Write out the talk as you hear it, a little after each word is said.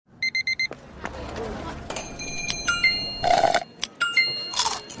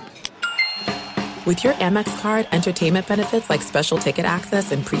With your Amex card, entertainment benefits like special ticket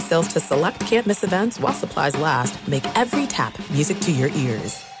access and pre-sales to select can't-miss events while supplies last make every tap music to your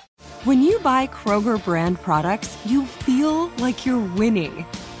ears. When you buy Kroger brand products, you feel like you're winning.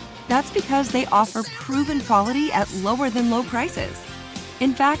 That's because they offer proven quality at lower than low prices.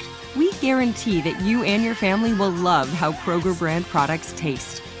 In fact, we guarantee that you and your family will love how Kroger brand products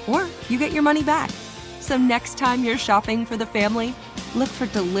taste, or you get your money back. So next time you're shopping for the family, look for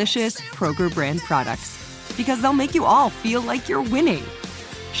delicious Kroger brand products, because they'll make you all feel like you're winning.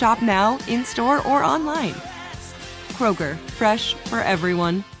 Shop now, in-store, or online. Kroger, fresh for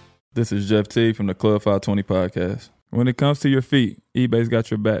everyone. This is Jeff T from the Club 520 podcast. When it comes to your feet, eBay's got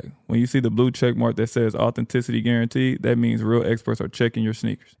your back. When you see the blue check mark that says authenticity guaranteed, that means real experts are checking your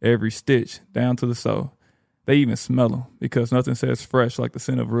sneakers. Every stitch, down to the sole. They even smell them, because nothing says fresh like the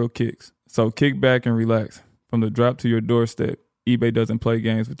scent of real kicks. So kick back and relax. From the drop to your doorstep, eBay doesn't play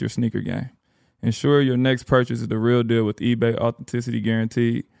games with your sneaker game. Ensure your next purchase is the real deal with eBay Authenticity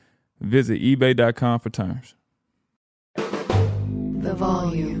Guaranteed. Visit ebay.com for terms. The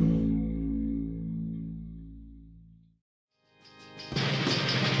Volume.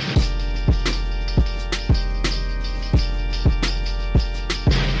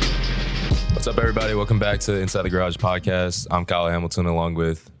 What's up, everybody? Welcome back to Inside the Garage podcast. I'm Kyle Hamilton, along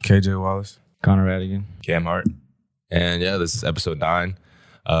with KJ Wallace, Connor Radigan, Cam Hart. And yeah, this is episode 9.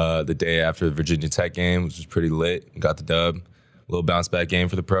 The day after the Virginia Tech game, which was pretty lit. Got the dub. A little bounce back game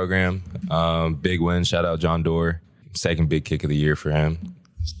for the program. Big win. Shout out John Doerr. Second big kick of the year for him.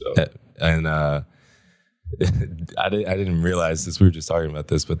 And I didn't realize this. We were just talking about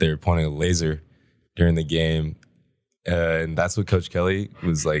this, but they were pointing a laser during the game. And that's what Coach Kelly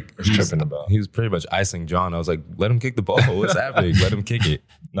was like. Tripping about. He was pretty much icing John. I was like, let him kick the ball. What's happening? Let him kick it.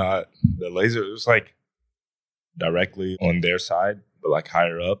 Nah, the laser, it was like directly on their side, but like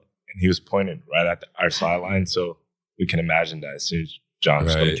higher up. And he was pointing right at our sideline. So we can imagine that as soon as John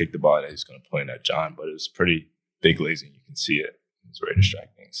was going to kick the ball, that he's going to point at John. But it was pretty big laser. You can see it. It was very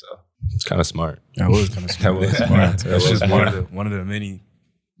distracting. So it's kind of smart. That was kind of smart. That's just one of the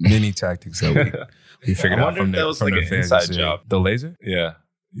many tactics that we figured out from that was like an inside job. The laser? Yeah.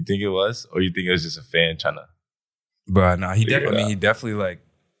 You think it was? Or you think it was just a fan trying to? But no, he definitely like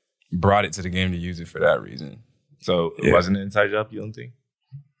brought it to the game to use it for that reason. So it wasn't an inside job, you don't think?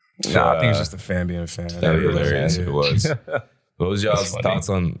 Nah, I think it's just a fan being a fan. That was hilarious. It was. What was y'all's thoughts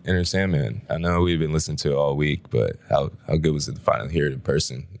on Enter Sandman? I know we've been listening to it all week, but how good was it to finally hear it in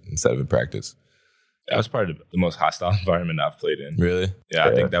person instead of in practice? That was probably the most hostile environment I've played in. Really? Yeah,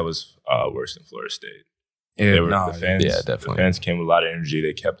 I think that was worse than Florida State. Yeah, the fans, definitely. The fans came with a lot of energy.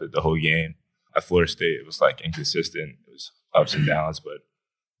 They kept it the whole game. At Florida State, it was like inconsistent. It was ups and downs, but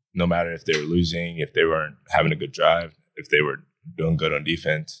no matter if they were losing, if they weren't having a good drive, if they were doing good on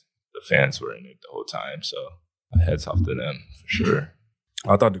defense, the fans were in it the whole time. So heads off to them for sure.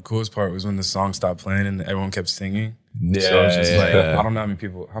 I thought the coolest part was when the song stopped playing and everyone kept singing. Yeah, so it's just like, I don't know how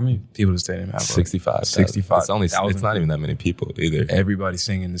many people the stadium have. 65. 65. It's not even that many people either. Everybody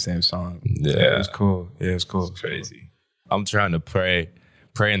singing the same song. Yeah. It was cool. Yeah, it was cool. It's crazy. I'm trying to pray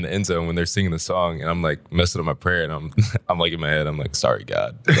in the end zone when they're singing the song, and I'm like messing up my prayer, and I'm like in my head, I'm like, sorry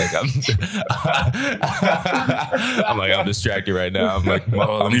God, like I'm distracted right now. I'm like,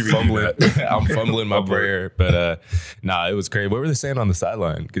 I'm fumbling my prayer, but it was crazy. What were they saying on the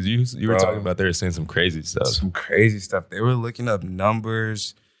sideline? Because you were talking about they were saying some crazy stuff. Some crazy stuff. They were looking up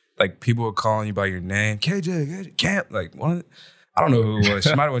numbers. Like people were calling you by your name, KJ, Camp. Like I don't know who it was.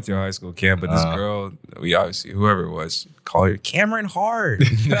 She might have went to your high school camp, but this girl, we obviously, whoever it was, called her Cameron Hard.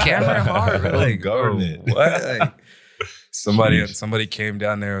 Cameron Hard. Like, government. What? Like, somebody came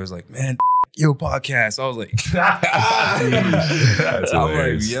down there and was like, man, yo, podcast. I was like, That's I'm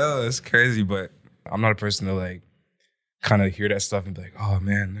hilarious. like, yo, it's crazy. But I'm not a person to like kind of hear that stuff and be like, oh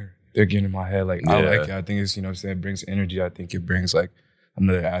man, they're getting in my head. Like, I like it. I think it's, it brings energy. I think it brings like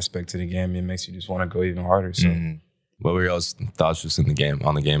another aspect to the game. It makes you just want to go even harder. So. Mm-hmm. What were y'all's thoughts just on the game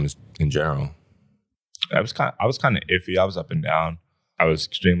in general? I was kind of iffy. I was up and down. I was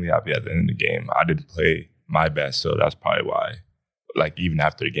extremely happy at the end of the game. I didn't play my best, so that's probably why. Like even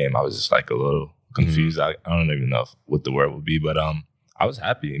after the game, I was just like a little confused. I don't even know what the word would be, but I was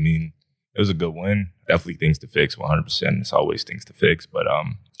happy. I mean, it was a good win. Definitely things to fix, 100%. It's always things to fix, but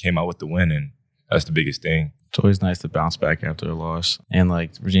came out with the win, and that's the biggest thing. It's always nice to bounce back after a loss, and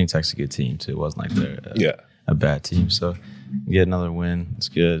like Virginia Tech's a good team too. It wasn't like they're a bad team, so get another win. It's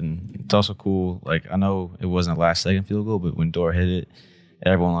good, and it's also cool. Like I know it wasn't a last second field goal, but when Doerr hit it,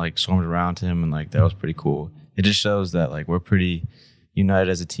 everyone like swarmed around him, and like that was pretty cool. It just shows that like we're pretty united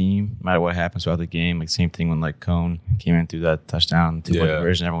as a team, no matter what happens throughout the game. Like same thing when like Cone came in through that touchdown, 2-point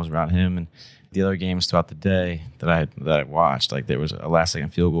conversion, everyone was around him, and the other games throughout the day that I watched, like there was a last-second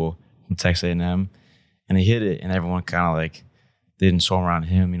field goal from Texas A&M, and he hit it, and everyone kind of like didn't swarm around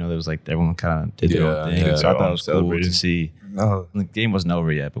him. There was like everyone kind of did their own thing. So I thought it was cool to see. No. The game wasn't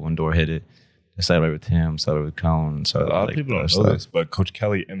over yet, but when Dor hit it, they celebrated with him, celebrated with Cone. So a lot of people don't know this, but Coach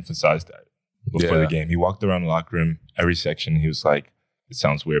Kelly emphasized that before the game. He walked around the locker room, every section. He was like, it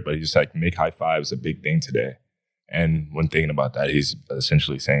sounds weird, but he's like, make high fives a big thing today. And when thinking about that, he's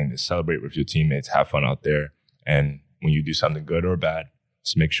essentially saying to celebrate with your teammates, have fun out there. And when you do something good or bad,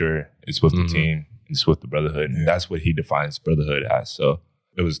 just make sure it's with the team, it's with the brotherhood. And that's what he defines brotherhood as. So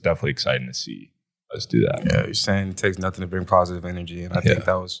it was definitely exciting to see us do that. Yeah, you're saying it takes nothing to bring positive energy. And I think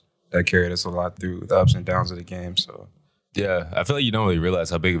that carried us a lot through the ups and downs of the game. So yeah, I feel like you don't really realize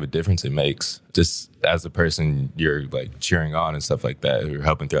how big of a difference it makes just as the person you're like cheering on and stuff like that, who you're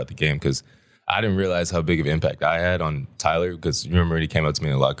helping throughout the game. Because I didn't realize how big of an impact I had on Tyler, because you remember when he came up to me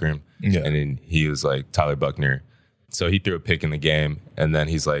in the locker room and then he was like, Tyler Buckner. So he threw a pick in the game, and then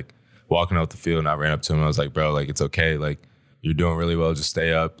he's like walking out the field, and I ran up to him and I was like, bro, like, it's okay. Like, you're doing really well. Just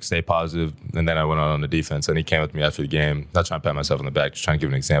stay up, stay positive. And then I went on the defense, and he came with me after the game, not trying to pat myself on the back, just trying to give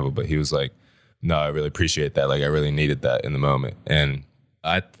an example, but he was like, no, I really appreciate that. Like, I really needed that in the moment. And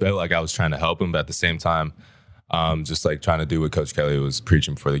I felt like I was trying to help him, but at the same time, just like trying to do what Coach Kelly was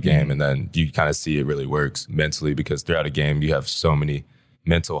preaching for the game. And then you kind of see it really works mentally, because throughout a game, you have so many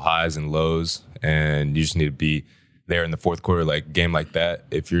mental highs and lows, and you just need to be there in the fourth quarter. Like, game like that,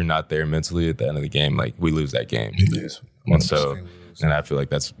 if you're not there mentally at the end of the game, like, we lose that game. And so, and I feel like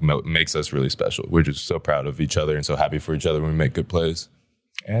that's makes us really special. We're just so proud of each other and so happy for each other when we make good plays.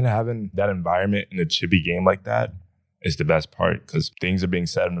 And having that environment in a chippy game like that is the best part, because things are being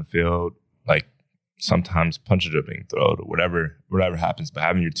said in the field, like sometimes punches are being thrown or whatever happens, but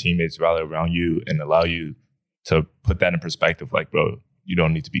having your teammates rally around you and allow you to put that in perspective, like, bro, you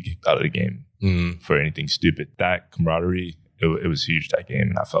don't need to be kicked out of the game for anything stupid. That camaraderie, it was huge that game,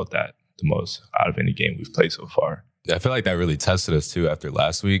 and I felt that the most out of any game we've played so far. I feel like that really tested us too after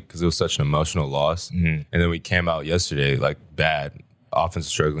last week, because it was such an emotional loss. And then we came out yesterday like bad. Offense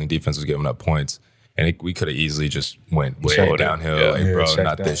was struggling, defense was giving up points. And we could have easily just went way downhill.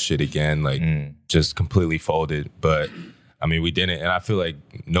 Not this shit again. Like, just completely folded. But, I mean, we didn't. And I feel like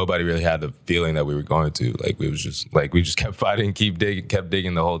nobody really had the feeling that we were going to. Like, we just kept fighting, kept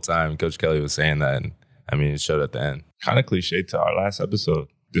digging the whole time. Coach Kelly was saying that. And, I mean, it showed at the end. Kind of cliche to our last episode,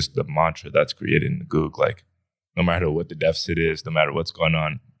 just the mantra that's created in the Goog. Like, no matter what the deficit is, no matter what's going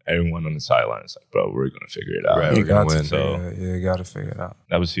on, everyone on the sideline is like, bro, we're going to figure it out. Right, we're going to win. So you got to figure it out.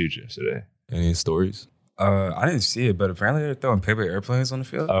 That was huge yesterday. Any stories? I didn't see it, but apparently they're throwing paper airplanes on the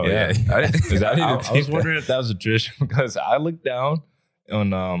field. Oh, yeah. I was wondering if that was a tradition, because I looked down on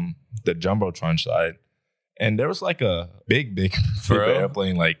the Jumbotron side, and there was like a big paper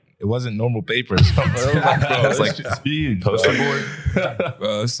airplane. Like, it wasn't normal paper. It was like huge. Poster board?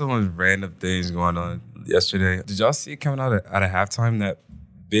 Bro, there's so much random things going on yesterday. Did y'all see it coming out of halftime, that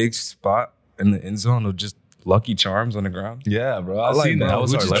big spot in the end zone of just Lucky Charms on the ground? Yeah, bro. I seen that. That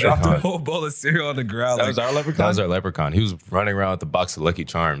was our dropped a leprechaun. whole bowl of cereal on the ground. That was our leprechaun? That was our leprechaun. He was running around with a box of Lucky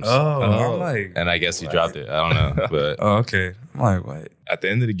Charms. I'm like, and I guess he dropped it. I don't know. But oh, okay. I'm like, what? At the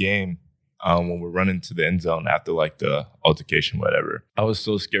end of the game, when we're running to the end zone after like the altercation, whatever, I was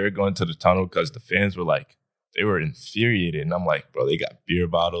so scared going to the tunnel, because the fans were like, they were infuriated. And I'm like, bro, they got beer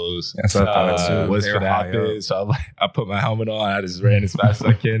bottles. That's what I thought too. What's going to happen? So I put my helmet on. I just ran as fast as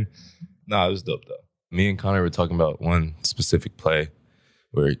I can. No, it was dope though. Me and Connor were talking about one specific play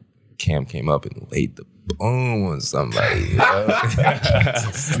where Cam came up and laid the boom on somebody. Nah,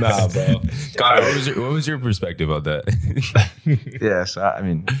 bro. Connor, what was your perspective on that? Yeah, so I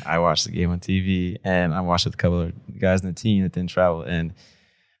mean, I watched the game on TV, and I watched with a couple of guys in the team that didn't travel, and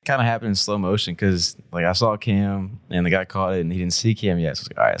it kind of happened in slow motion, because like I saw Cam and the guy caught it and he didn't see Cam yet. So I was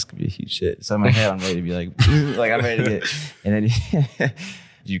like, all right, this could be a huge shit. So in my head, I'm ready to be like I'm ready to get, and then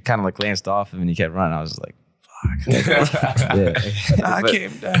you kind of like glanced off him and he kept running. I was just like, fuck. I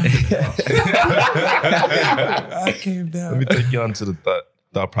came down. I came down. Let me take you on to the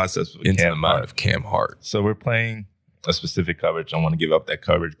thought process with Into Cam the mind Hart. of Cam Hart. So we're playing a specific coverage. I don't want to give up that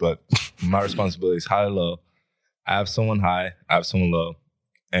coverage, but my responsibility is high or low. I have someone high, I have someone low,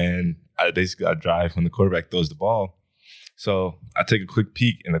 and I basically got to drive when the quarterback throws the ball. So I take a quick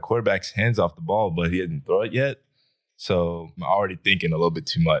peek, and the quarterback's hands off the ball, but he didn't throw it yet. So I'm already thinking a little bit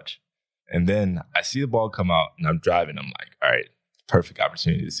too much. And then I see the ball come out, and I'm driving. I'm like, all right, perfect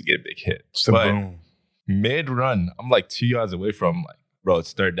opportunity to get a big hit. But boom. Mid-run, I'm like 2 yards away from him. Like, bro,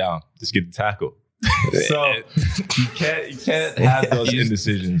 it's third down. Just get the tackle. So you can't have those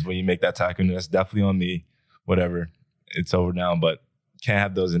indecisions when you make that tackle. And that's definitely on me. Whatever. It's over now. But can't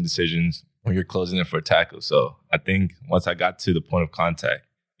have those indecisions. when you're closing in for a tackle. So I think once I got to the point of contact,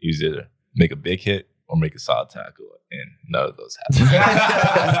 you either make a big hit or make a solid tackle, and none of those happened.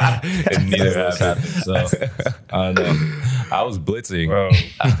 And neither of those happened. So I don't know. I was blitzing.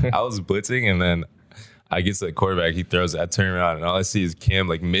 I was blitzing, and then I get to the quarterback. He throws it. I turn around, and all I see is Cam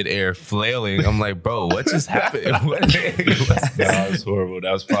like midair flailing. I'm like, bro, what just happened? That was horrible.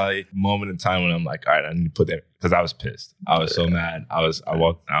 That was probably a moment in time when I'm like, all right, I need to put that, because I was pissed. I was so mad. I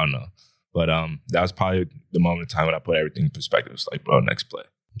walked. I don't know, but that was probably the moment in time when I put everything in perspective. It's like, bro, next play.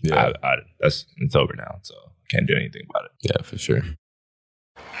 Yeah, it's over now, so I can't do anything about it. Yeah, for sure.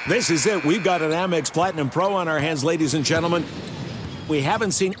 This is it. We've got an Amex Platinum Pro on our hands, ladies and gentlemen. We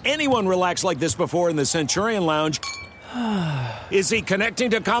haven't seen anyone relax like this before in the Centurion Lounge. Is he connecting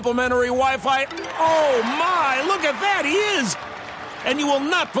to complimentary Wi-Fi? Oh, my. Look at that. He is. And you will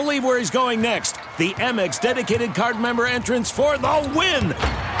not believe where he's going next. The Amex dedicated card member entrance for the win.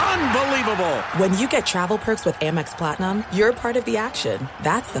 Unbelievable. When you get travel perks with Amex Platinum, you're part of the action.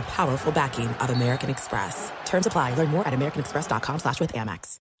 That's the powerful backing of American Express. Terms apply. Learn more at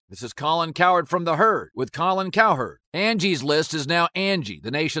americanexpress.com/withAmex. This is Colin Cowherd from The Herd with Colin Cowherd. Angie's List is now Angie, the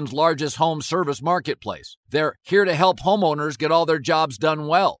nation's largest home service marketplace. They're here to help homeowners get all their jobs done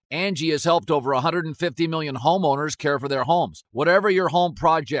well. Angie has helped over 150 million homeowners care for their homes. Whatever your home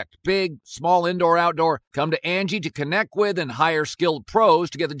project, big, small, indoor, outdoor, come to Angie to connect with and hire skilled pros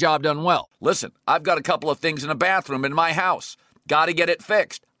to get the job done well. Listen, I've got a couple of things in a bathroom in my house. Got to get it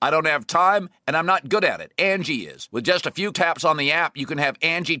fixed. I don't have time, and I'm not good at it. Angie is. With just a few taps on the app, you can have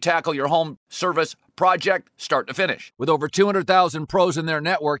Angie tackle your home service project start to finish. With over 200,000 pros in their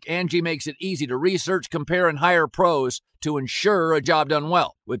network, Angie makes it easy to research, compare, and hire pros to ensure a job done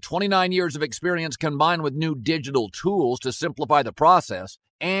well. With 29 years of experience combined with new digital tools to simplify the process,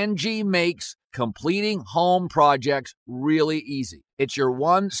 Angie makes completing home projects really easy. It's your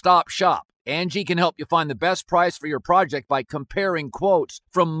one-stop shop. Angie can help you find the best price for your project by comparing quotes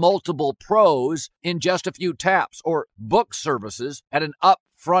from multiple pros in just a few taps, or book services at an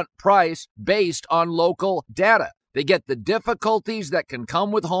upfront price based on local data. They get the difficulties that can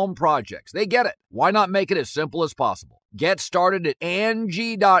come with home projects. They get it. Why not make it as simple as possible? Get started at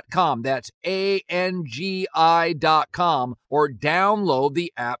Angie.com. That's ANGI.com, or download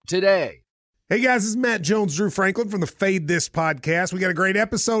the app today. Hey guys, this is Matt Jones, Drew Franklin from the Fade This podcast. We got a great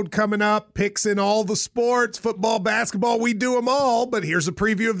episode coming up, picks in all the sports, football, basketball, we do them all, but here's a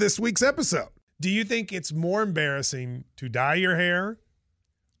preview of this week's episode. Do you think it's more embarrassing to dye your hair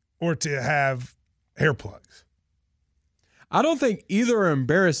or to have hair plugs? I don't think either are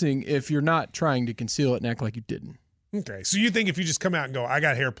embarrassing if you're not trying to conceal it and act like you didn't. Okay, so you think if you just come out and go, I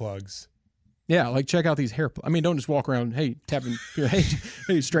got hair plugs. Yeah, like check out these hair plugs. I mean, don't just walk around, tapping,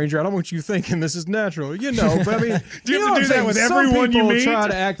 hey, stranger, I don't want you thinking this is natural, but I mean. Do you have to do that with everyone you meet? Some people try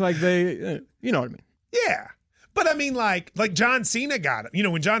to act like they, you know what I mean. Yeah, but I mean, like John Cena got it. You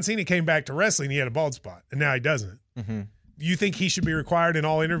know, when John Cena came back to wrestling, he had a bald spot, and now he doesn't. Mm-hmm. You think he should be required in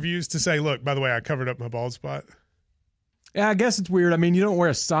all interviews to say, look, by the way, I covered up my bald spot? Yeah, I guess it's weird. I mean, you don't wear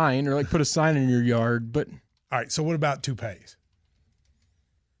a sign or put a sign in your yard, but. All right, so what about toupees?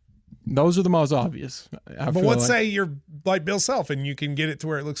 Those are the most obvious. But let's say you're like Bill Self and you can get it to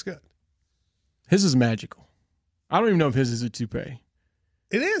where it looks good. His is magical. I don't even know if his is a toupee.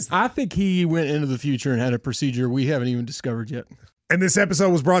 It is. I think he went into the future and had a procedure we haven't even discovered yet. And this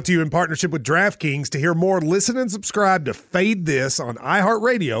episode was brought to you in partnership with DraftKings. To hear more, listen and subscribe to Fade This on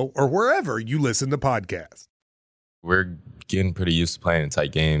iHeartRadio or wherever you listen to podcasts. We're getting pretty used to playing in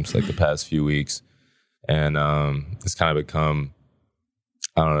tight games like the past few weeks. And it's kind of become,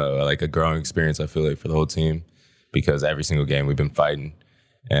 I don't know, like a growing experience, I feel like, for the whole team, because every single game we've been fighting.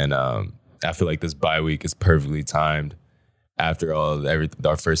 And I feel like this bye week is perfectly timed after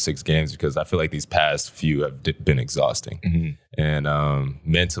our first 6 games, because I feel like these past few have been exhausting. Mm-hmm. And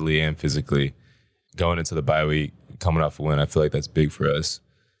mentally and physically, going into the bye week, coming off a win, I feel like that's big for us.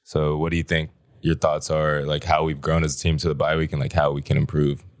 So what do you think your thoughts are, like how we've grown as a team to the bye week and like how we can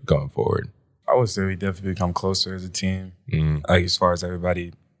improve going forward? I would say we definitely become closer as a team. Mm-hmm. Like as far as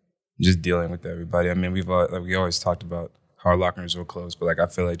everybody, just dealing with everybody. I mean, we always talked about how our locker rooms were close, but like I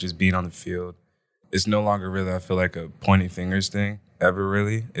feel like just being on the field, it's no longer really, I feel like, a pointing fingers thing ever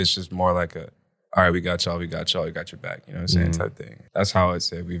really. It's just more like all right, we got y'all, we got your back, you know what I'm saying, type thing. That's how I'd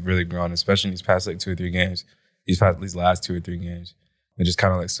say we've really grown, especially in these past like 2 or 3 games, these last 2 or 3 games. And just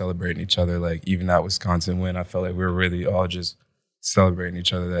kind of like celebrating each other. Like even that Wisconsin win, I felt like we were really all just celebrating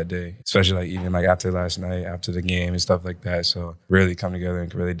each other that day, especially like even like after last night, after the game and stuff like that. So really come together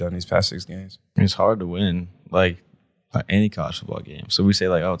and really done these past 6 games. It's hard to win like any college football game. So we say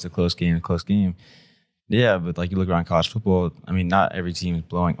like, oh, it's a close game. Yeah, but like you look around college football, I mean, not every team is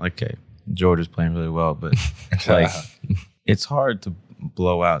blowing. Like, okay, Georgia's playing really well, but like it's hard to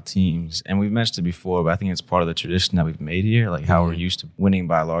blow out teams. And we've mentioned it before, but I think it's part of the tradition that we've made here, like how we're used to winning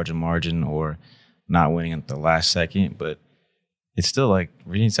by a larger margin or not winning at the last second. But it's still like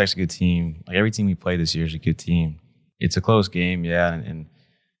Virginia Tech's a good team. Like every team we play this year is a good team. It's a close game, yeah, and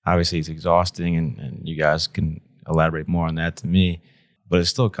obviously it's exhausting, and you guys can elaborate more on that to me. But it's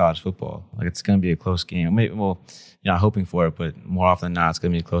still college football. Like it's going to be a close game. Maybe, well, you're not hoping for it, but more often than not, it's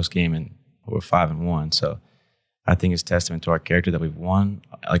going to be a close game, and we're 5-1. So I think it's testament to our character that we've won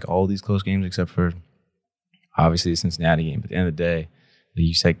like all these close games except for obviously the Cincinnati game. But at the end of the day, like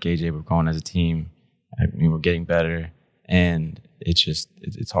you said, KJ, we're growing as a team. I mean, we're getting better, and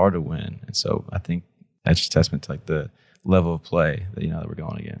it's hard to win. And so I think that's just testament to like the level of play that that we're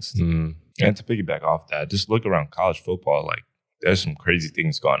going against. And to piggyback off that, just look around college football. Like there's some crazy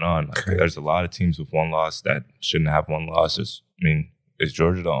things going on. Like there's a lot of teams with one loss that shouldn't have one loss. Is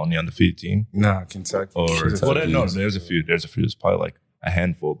Georgia the only undefeated team? No, Kentucky. No, there's a few. There's probably like a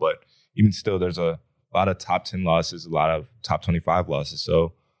handful, but even still, there's a lot of top 10 losses, a lot of top 25 losses.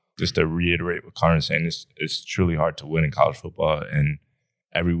 So just to reiterate what Connor's saying, it's truly hard to win in college football, and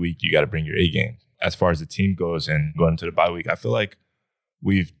every week you got to bring your A game. As far as the team goes and going into the bye week, I feel like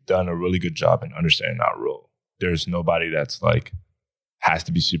we've done a really good job in understanding our role. There's nobody that's like has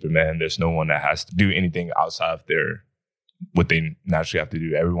to be Superman. There's no one that has to do anything outside of what they naturally have to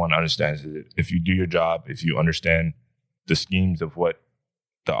do. Everyone understands that if you do your job, if you understand the schemes of what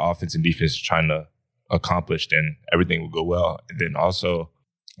the offense and defense is trying to accomplish, then everything will go well. And then also,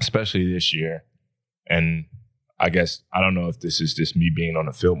 especially this year, and I guess, I don't know if this is just me being on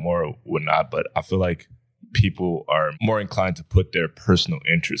the field more or whatnot, but I feel like people are more inclined to put their personal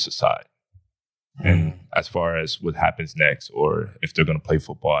interests aside. And as far as what happens next, or if they're going to play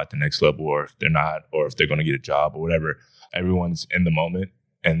football at the next level, or if they're not, or if they're going to get a job or whatever, everyone's in the moment.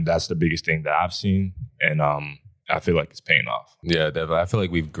 And that's the biggest thing that I've seen. And I feel like it's paying off. Yeah, definitely. I feel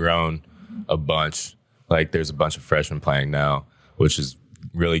like we've grown a bunch. Like there's a bunch of freshmen playing now, which is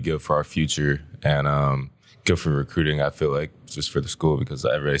really good for our future. And good for recruiting, I feel like, just for the school, because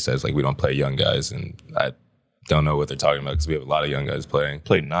everybody says like we don't play young guys, and I don't know what they're talking about because we have a lot of young guys playing.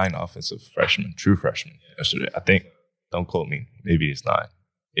 Played 9 offensive freshmen, true freshmen yesterday. I think, don't quote me, maybe it's 9.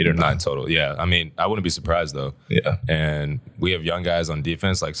 8 or 9 total. Yeah, I mean, I wouldn't be surprised though. Yeah, and we have young guys on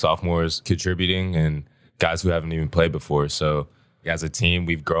defense, like sophomores contributing, and guys who haven't even played before. So as a team,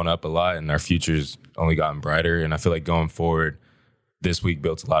 we've grown up a lot, and our future's only gotten brighter. And I feel like going forward, this week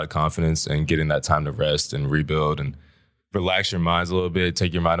built a lot of confidence, and getting that time to rest and rebuild and relax your minds a little bit,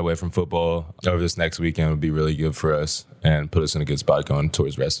 take your mind away from football over this next weekend would be really good for us and put us in a good spot going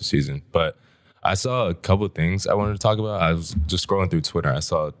towards the rest of the season. But I saw a couple of things I wanted to talk about. I was just scrolling through Twitter. I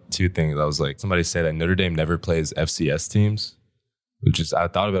saw 2 things. I was like, somebody said that Notre Dame never plays FCS teams, which is, I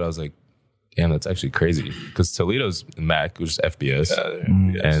thought about it. I was like, damn, that's actually crazy. Because Toledo's MAC, which is FBS.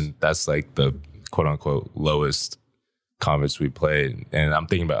 And that's like the quote unquote lowest conference we played. And I'm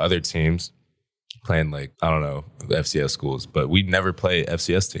thinking about other teams playing like, I don't know, FCS schools, but we never play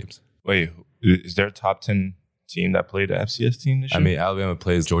FCS teams. Wait, is there a top 10 team that played an FCS team this year? I mean, Alabama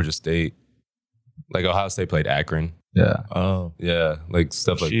plays Georgia State. Like Ohio State played Akron. Yeah. Oh. Yeah, like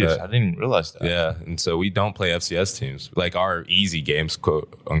stuff like that. I didn't realize that. Yeah, and so we don't play FCS teams. Like our easy games,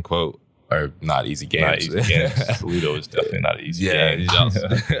 quote unquote, are not easy games. Not easy games. Toledo is definitely not an easy game.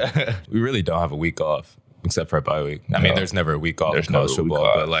 We really don't have a week off except for a bye week. I mean, there's never a week off in college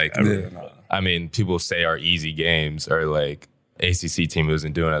football, but like, I mean, people say our easy games are like ACC team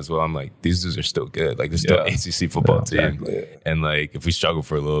isn't doing as well. I'm like, these dudes are still good. Like, they're still an ACC football team. Exactly. And like, if we struggle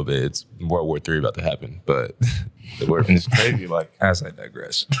for a little bit, it's World War III about to happen. But it's crazy. Like, as I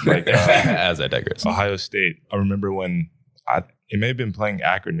digress. Like, as I digress. Ohio State. I remember when it may have been playing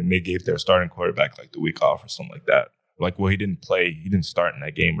Akron, and they gave their starting quarterback like the week off or something like that. Like, well, he didn't play. He didn't start in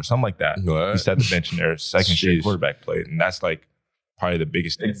that game or something like that. What? He sat the bench in their second straight quarterback played, and that's like probably the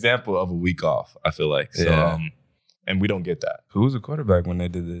biggest example of a week off, I feel like. So, and we don't get that. Who was the quarterback when they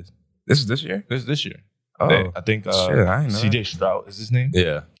did this? This is this year? This is this year. Oh. I think I CJ Stroud is his name.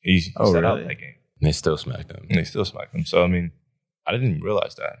 Yeah. He sat out that game. And they still smacked him. So, I mean, I didn't even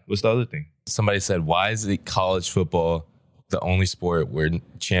realize that. What's the other thing? Somebody said, why is it college football the only sport where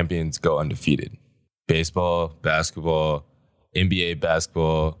champions go undefeated? Baseball, basketball, NBA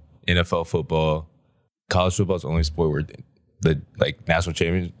basketball, NFL football. College football is the only sport where the national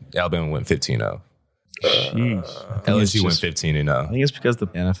champions, Alabama went 15-0. LSU went 15-0. I think it's because the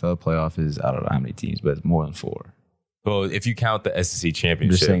NFL playoff is, I don't know how many teams, but it's more than 4. Well, if you count the SEC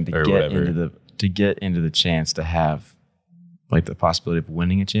championship, I'm just saying or whatever, to get into the chance to have like the possibility of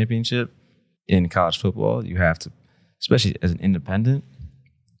winning a championship in college football, you have to, especially as an independent,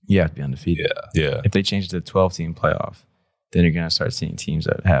 you have to be undefeated. Yeah. If they change it to the 12-team playoff, then you're going to start seeing teams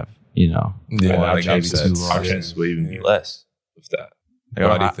that have, more like maybe upsets. 2 losses. Our chances will even be less with that. Like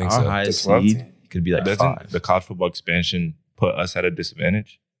Why do you think our so? highest The 12 seed team? could be like Doesn't 5. the college football expansion put us at a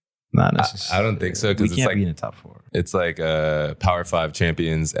disadvantage? Not necessarily. I don't think so, We because it's can't like be in the top 4. it's like Power 5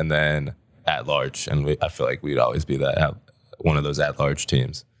 champions and then at large, and I feel like we'd always be one of those at large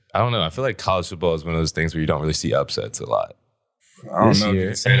teams. I don't know. I feel like college football is one of those things where you don't really see upsets a lot. I don't This know if you year-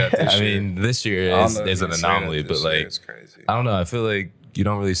 can say that this I year. mean, this year I don't know if is you an can say that anomaly, this but year. like, It's crazy. I don't know. I feel like you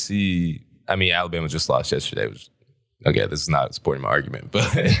don't really see. I mean, Alabama just lost yesterday. Which, okay, this is not supporting my argument, but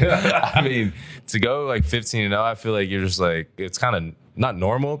I mean, to go like 15-0, I feel like you're just like, it's kind of not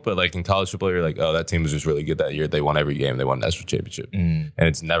normal, but like in college football, you're like, oh, that team was just really good that year. They won every game. They won a national championship, and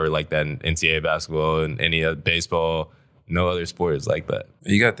it's never like that in NCAA basketball and any baseball. No other sport is like that.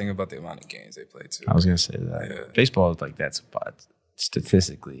 You got to think about the amount of games they play too. I was going to say that. Yeah. Baseball is like that's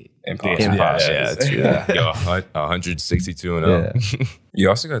statistically Impossible. Yeah, true. Yo, 162-0. You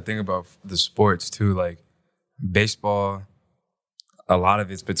also got to think about the sports too. Like baseball, a lot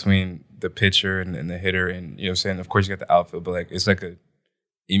of it's between the pitcher and the hitter, and you know what I'm saying. Of course, you got the outfield, but like it's like a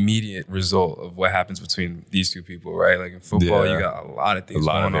immediate result of what happens between these two people, right? Like in football, Yeah. you got a lot of A things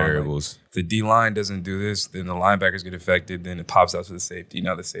lot going of on. Like, variables. if the D line doesn't do this, then the linebackers get affected. Then it pops out to the safety. You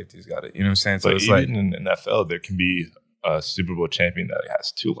know, the safety's got it. You know what I'm saying? So But it's even like in the NFL, there can be a Super Bowl champion that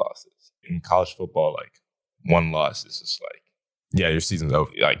has 2 losses. In college football, like 1 loss is just like, Yeah, your season's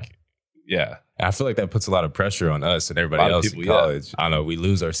over. like, yeah, I feel like that puts a lot of pressure on us and A everybody lot of else people, in yeah. college. I don't know. We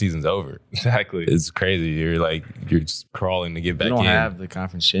lose, our season's over. exactly. It's crazy. You're just crawling to get We back don't in. have the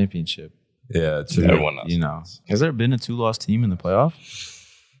conference championship. Yeah, it's to, Everyone knows. you know, has there been a 2-loss team in the playoff?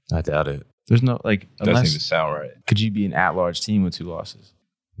 I doubt it. There's no like Doesn't even unless sound right. could you be an at-large team with 2 losses?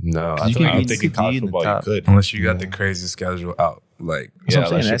 No, You I feel can like I don't be- think you in could college be in the football you top. could. unless you got the crazy schedule out, like That's what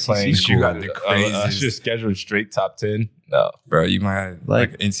I'm unless saying, you're SEC playing school. you got the unless craziest. you're scheduled straight top 10. No. bro, you might have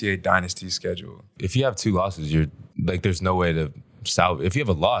Like- like NCAA dynasty schedule. if you have 2 losses, you're like, there's no way to salvage. If you have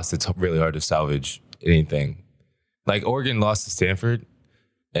a loss, it's really hard to salvage anything. Like Oregon lost to Stanford,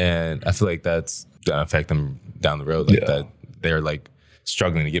 and I feel like that's gonna affect them down the road. Like that, they're like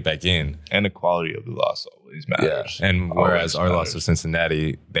struggling to get back in. And the quality of the loss always matters. And Always whereas our loss matters. to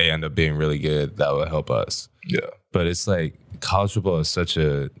Cincinnati, they end up being really good. That will help us. Yeah. But it's like college football is such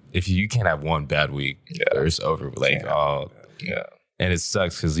a, if you can't have one bad week, or it's over. Like, Yeah. and it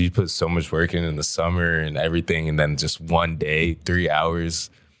sucks because you put so much work in the summer and everything, and then just one day, 3 hours,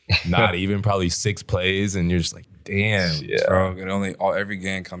 not even probably 6 plays, and you're just like, damn. Yeah. Bro, it every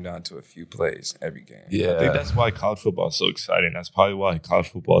game come down to a few plays. Every game. Yeah. I think that's why college football is so exciting. That's probably why college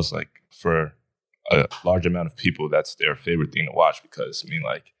football is like, for a large amount of people, that's their favorite thing to watch, because I mean,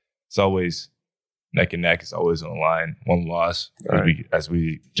 like, it's always neck and neck. It's always on the line. One loss, as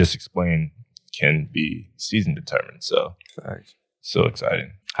we just explained, can be season determined. So, Facts. so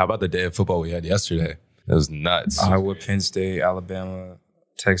exciting. How about the day of football we had yesterday? It was nuts. Iowa, Penn State, Alabama,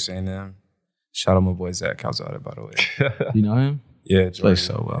 Texas A&M. Shout out my boy Zach Calzada, by the way. You know him? Yeah, Plays Georgia.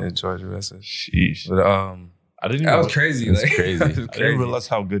 so well. Yeah, Georgia Russell. Sheesh. But I didn't that know. was crazy. It's like, crazy. that was I didn't crazy. realize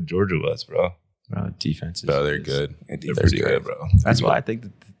how good Georgia was, bro. Defenses. Bro, they're good. Yeah, They're defense pretty is good, great. bro. That's why I think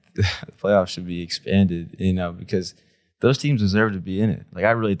that the playoffs should be expanded, you know, because those teams deserve to be in it. Like,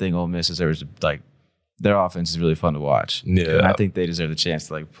 I really think Ole Miss deserves to, like, their offense is really fun to watch. Yeah. And I think they deserve the chance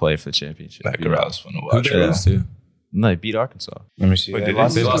to, like, play for the championship. That you know? was fun to Who watch. they lose to? No, they beat Arkansas. Let me see. Wait, They they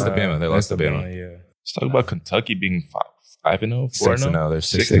lost to Bama. They lost to Bama. Yeah. Let's talk about Kentucky being 5-0, 4-0. 6-0. They're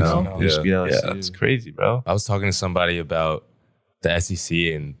 6-0. They should beat Yeah. LSU. Yeah, that's crazy, bro. I was talking to somebody about the SEC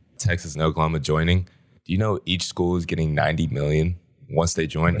and Texas and Oklahoma joining. Do you know each school is getting $90 million once they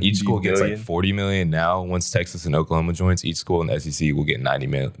join? Each school gets like $40 million now. Once Texas and Oklahoma joins, each school in the SEC will get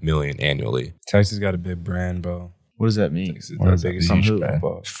 $90 million annually Texas got a big brand, bro. What does that mean? One of the biggest From who?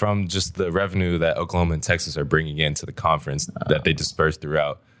 football. from just the revenue that Oklahoma and Texas are bringing into the conference that they disperse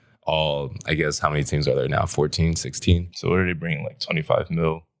throughout all, I guess, how many teams are there now? 14, 16? So what are they bringing? Like 25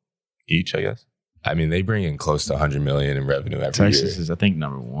 mil each, I guess. I mean, they bring in close to $100 million in revenue every Texas year. is, I think,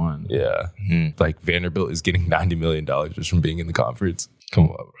 number 1. Yeah. Mhm. Like Vanderbilt is getting $90 million just from being in the conference. Come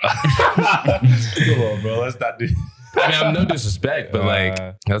on, bro. Come on, bro. Let's not do. I mean, I'm no disrespect, but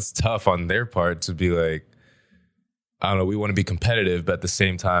like, that's tough on their part to be like, I don't know, we want to be competitive, but at the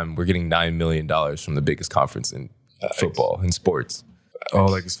same time, we're getting $9 million from the biggest conference in football and sports. Oh,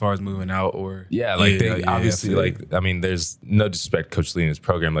 like as far as moving out or Yeah, like they I obviously feel you. like, I mean, there's no disrespect Coach Lee and his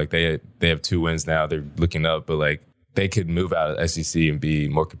program. Like they have 2 wins now. They're looking up, but like they could move out of SEC and be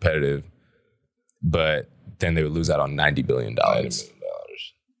more competitive, but then they would lose out on $90 billion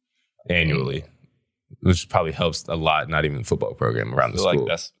annually, which probably helps a lot, not even the football program around I the feel school.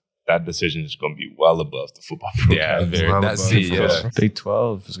 like that decision is going to be well above the football program. Yeah, Big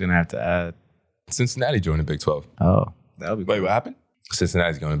 12 is going to have to add. Cincinnati joined the Big 12. Oh, that would be Wait, cool. what happened?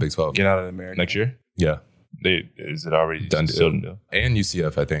 Cincinnati's going to Big 12. Get out of America Next year? Yeah. Is it already Done still deal. And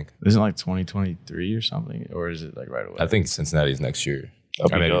UCF, I think. Isn't it like 2023 or something? Or is it like right away? I think Cincinnati's next year.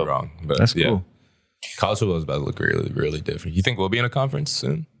 I may be wrong. But That's cool. College football is about to look really, really different. You think we'll be in a conference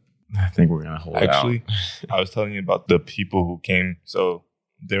soon? I think we're going to hold Actually, I was telling you about the people who came. So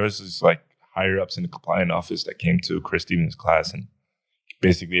there was this like higher ups in the compliance office that came to Chris Stevens' class and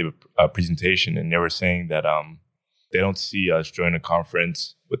basically gave a presentation. And they were saying that they don't see us join a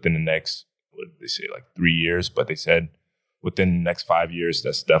conference within the next, what did they say, like 3 years. But they said within the next 5 years,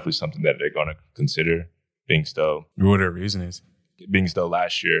 that's definitely something that they're going to consider. Being still, What their reason is. Being still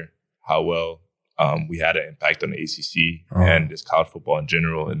last year, how well we had an impact on the ACC and this college football in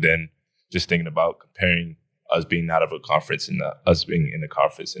general. And then just thinking about comparing us being out of a conference and us being in the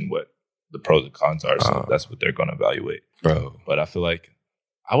conference and what the pros and cons are. So that's what they're going to evaluate. Bro. But I feel like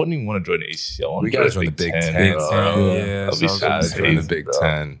I wouldn't even want to join the ACC. I want We to got to join join the Big 10. Yeah, I'll be Guys, join the Big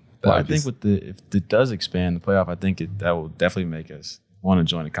 10. Well, I think if it does expand the playoff, I think that will definitely make us want to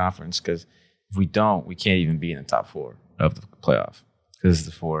join the conference, because if we don't, we can't even be in the top 4 of the playoff, because it's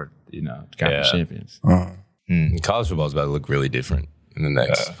the 4, conference champions. College football is about to look really different in the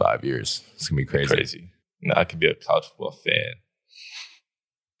next 5 years. It's going to be crazy. I could be a college football fan.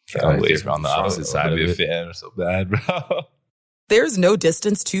 We're on the opposite side of be it. a fan or so bad, bro. There's no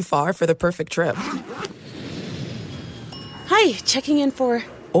distance too far for the perfect trip. Hi, checking in for...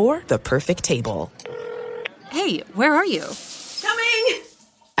 Or the perfect table. Hey, where are you? Coming!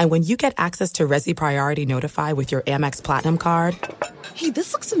 And when you get access to Resi Priority Notify with your Amex Platinum card... Hey,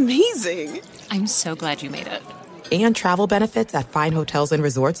 this looks amazing. I'm so glad you made it. And travel benefits at fine hotels and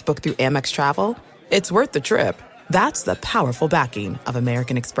resorts booked through Amex Travel, it's worth the trip. That's the powerful backing of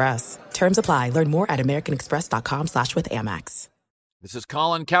American Express. Terms apply. Learn more at americanexpress.com/withAmex. This is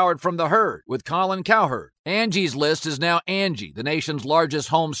Colin Cowherd from The Herd with Colin Cowherd. Angie's List is now Angie, the nation's largest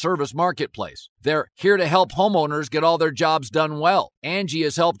home service marketplace. They're here to help homeowners get all their jobs done well. Angie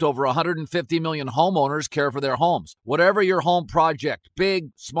has helped over 150 million homeowners care for their homes. Whatever your home project,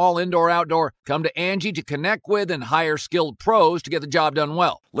 big, small, indoor, outdoor, come to Angie to connect with and hire skilled pros to get the job done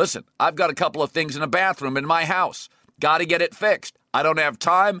well. Listen, I've got a couple of things in a bathroom in my house. Got to get it fixed. I don't have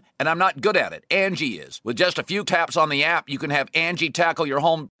time, and I'm not good at it. Angie is. With just a few taps on the app, you can have Angie tackle your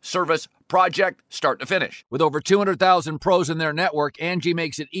home service project start to finish. With over 200,000 pros in their network, Angie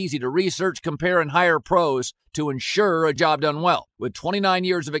makes it easy to research, compare, and hire pros to ensure a job done well. With 29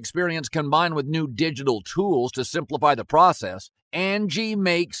 years of experience combined with new digital tools to simplify the process, Angie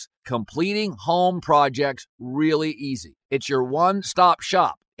makes completing home projects really easy. It's your one-stop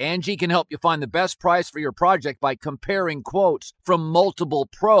shop. Angie can help you find the best price for your project by comparing quotes from multiple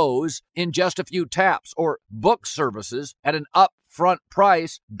pros in just a few taps, or book services at an upfront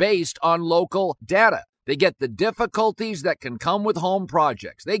price based on local data. They get the difficulties that can come with home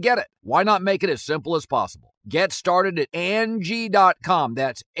projects. They get it. Why not make it as simple as possible? Get started at Angie.com.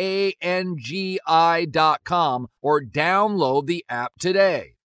 That's ANGI.com, or download the app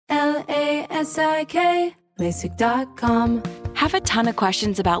today. LASIK, LASIK.com. Have a ton of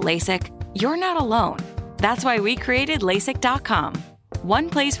questions about LASIK? You're not alone. That's why we created LASIK.com. One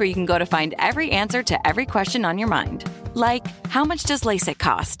place where you can go to find every answer to every question on your mind. Like, how much does LASIK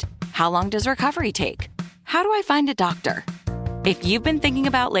cost? How long does recovery take? How do I find a doctor? If you've been thinking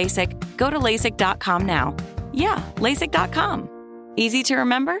about LASIK, go to LASIK.com now. Yeah, LASIK.com. Easy to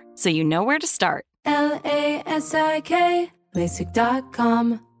remember, so you know where to start. LASIK,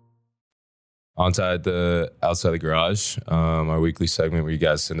 LASIK.com. Outside the garage, our weekly segment where you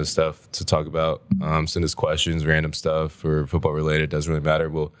guys send us stuff to talk about, send us questions, random stuff, or football related. Doesn't really matter.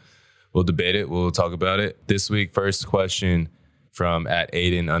 We'll debate it. We'll talk about it. This week, first question from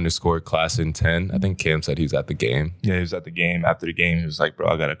 @Aiden_class in10. I think Cam said he was at the game. Yeah, he was at the game. After the game, he was like, "Bro,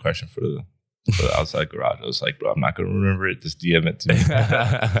 I got a question for the outside garage." I was like, "Bro, I'm not gonna remember it. Just DM it to me."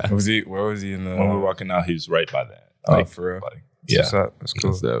 Where was he in the? When we were walking out, he was right by that. Like, for real. Yeah, that's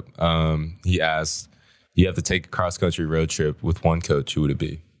cool. That's dope. He asked, you have to take a cross-country road trip with one coach. Who would it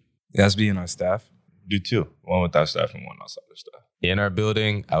be? It has to be in our staff. Do two. One with our staff and one outside our staff. In our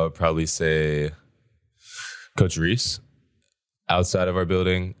building, I would probably say Coach Reese. Outside of our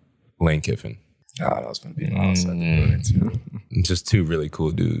building, Lane Kiffin. That was going to be outside the building too. Just two really cool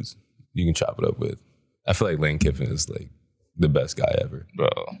dudes you can chop it up with. I feel like Lane Kiffin is like the best guy ever. Bro.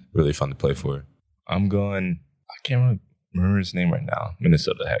 Really fun to play for. I can't remember his name right now.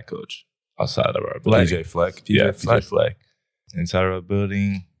 Minnesota head coach. Outside of our building. PJ Fleck. PJ Fleck. Inside of our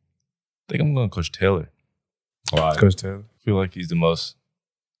building, I think I'm going Coach Taylor. Why? Coach Taylor. I feel like he's the most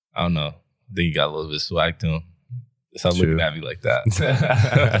I don't know. I think he got a little bit swag to him. Stop looking at me like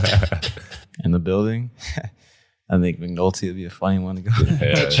that. In the building, I think McNulty would be a funny one to go.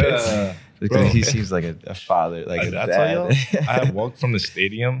 Because he seems like a father, like a dad. I walked from the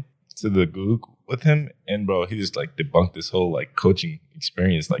stadium to the Goog with him, and bro, he just like debunked this whole like coaching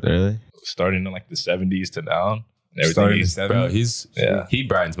experience, like starting in like the 70s to now. And everything. Bro, he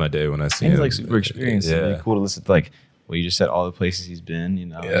brightens my day when I see him. He's like super experienced. Yeah, really cool to listen to. Like, well, you just said all the places he's been. You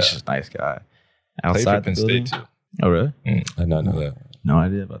know, he's just a nice guy. Outside the building, State too. Oh really? I did not know that. No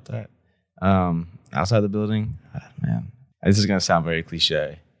idea about that. Outside the building, man, this is gonna sound very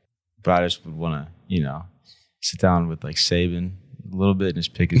cliche, but I just would want to, sit down with like Saban a little bit and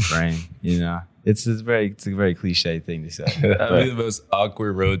just pick his brain. It's a very cliche thing to say. That'd be the most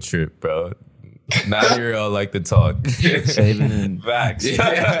awkward road trip, bro. Now you're all like to talk. Saban and facts.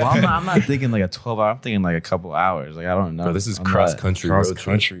 Well, I'm not thinking like a 12 hour. I'm thinking like a couple hours. Like I don't know. Bro, this is cross country. Cross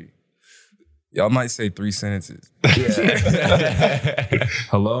country. Y'all might say 3 sentences.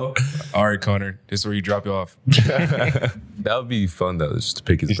 Hello? All right, Connor. This is where you drop you off. That would be fun, though, just to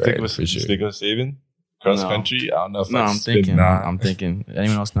pick his brain. You stick with Saban? Cross country? I don't know if I'm thinking.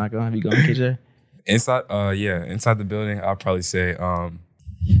 Anyone else not going? Have you gone, KJ? Inside the building, I'll probably say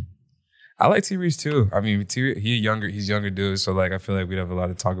I like T. Reese too. I mean, he's younger dude, so like I feel like we'd have a lot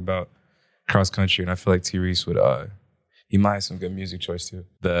to talk about cross country, and I feel like T. Reese would he might have some good music choice too.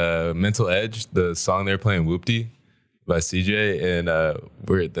 The Mental Edge, the song they're playing, Whoopty by CJ, and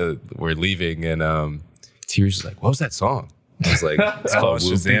we're leaving, and T. Reese is like, "What was that song?" I was like, "It's called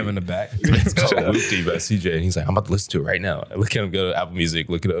Shazam in the back." It's called Whoopty by CJ, and he's like, "I'm about to listen to it right now." I look at him, go to Apple Music,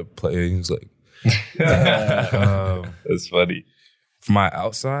 look it up, play, and he's like, "That's funny." For my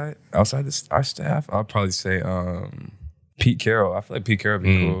outside our staff, I'll probably say Pete Carroll. I feel like Pete Carroll would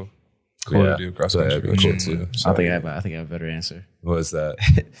be cool. Cool to do cross country. Cool too. I think I have a better answer. What is that?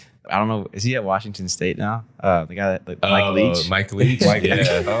 I don't know. Is he at Washington State now? The guy that Mike Leach. Mike Leach.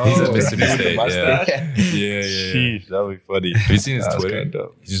 Yeah. He's at Mississippi State. Yeah. Sheesh, that would be funny. Have you seen his Twitter?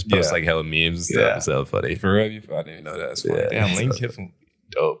 He just posts like hella memes and stuff. It's hella funny. For real, I didn't even know that. That's funny. Damn, Lane Kiffin would be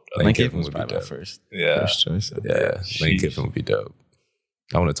dope. Lane Kiffin was probably my first choice. Yeah, Lane Kiffin would be dope.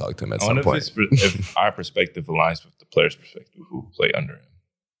 I want to talk to him at some point. If our perspective aligns with the player's perspective who play under him.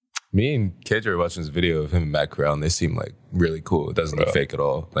 Me and KJ were watching this video of him and Matt Corral, and they seem like really cool. It doesn't look fake at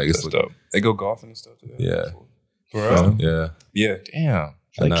all. Like it's dope. They go golfing and stuff together. Yeah. For real? Yeah. Damn.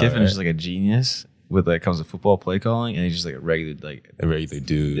 Like Kiffin is just like a genius when it comes to football play calling, and he's just like a regular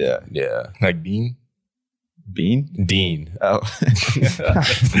dude. Yeah. Like Bean? Dean. Oh.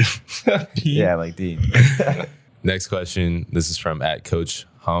 Yeah, like Dean. Next question. This is from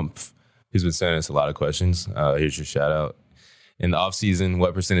 @CoachHumph. He's been sending us a lot of questions. Here's your shout out. In the off season,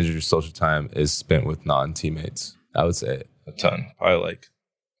 what percentage of your social time is spent with non-teammates? I would say a ton. Probably like,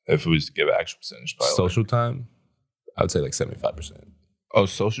 if it was to give an actual percentage, probably social time, I would say like 75%. Oh,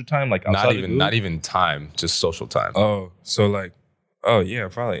 social time? Like outside not even time, just social time. Oh, so like, yeah,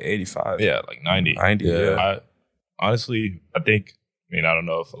 probably like 85. Yeah, like 90. 90, yeah. I think, I don't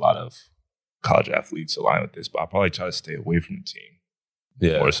know if a lot of college athletes align with this, but I probably try to stay away from the team.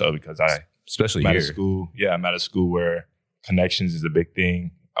 Yeah. More so because especially I'm here. at a school. Yeah, I'm at a school where connections is a big thing.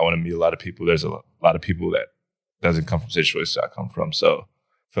 I want to meet a lot of people. There's a lot of people that doesn't come from situations I come from. So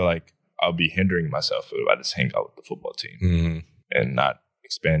I feel like I'll be hindering myself if I just hang out with the football team and not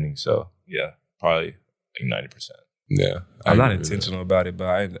expanding. So yeah, probably like 90%. Yeah. I'm not intentional about it, but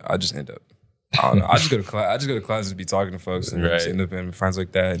I just end up, I don't know. I just go to class and be talking to folks and just end up in friends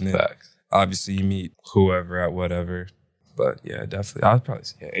like that. And then obviously you meet whoever at whatever. But yeah, definitely. I would probably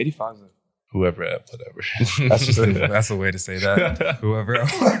say 85 is whoever at whatever. That's a way to say that. Whoever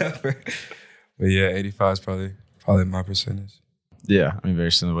at whatever. But yeah, 85 is probably my percentage. Yeah, I mean,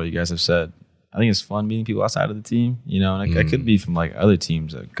 very similar to what you guys have said. I think it's fun meeting people outside of the team, and it could be from like other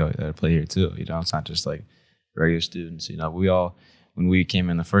teams that play here too. It's not just like regular students. We all, when we came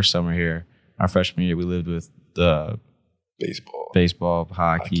in the first summer here, our freshman year, we lived with the baseball,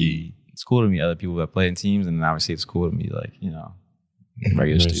 hockey. It's cool to meet other people that play in teams, and then obviously it's cool to meet like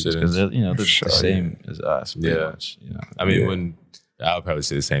regular students because they're the same as us. Much, I mean, when I would probably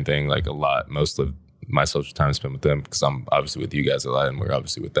say the same thing. Like a lot, most of my social time is spent with them because I'm obviously with you guys a lot, and we're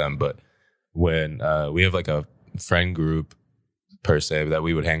obviously with them. But when we have like a friend group per se that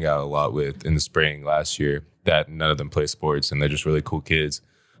we would hang out a lot with in the spring last year, that none of them play sports, and they're just really cool kids.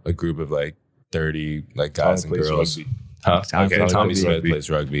 A group of like 30 like guys and girls. Huh? Okay, Tommy Smith plays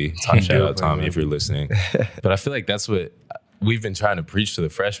rugby. Shout out Tommy if you're listening. But I feel like that's what we've been trying to preach to the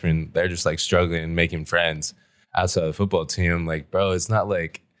freshmen. They're just like struggling and making friends outside of the football team. Like, bro, it's not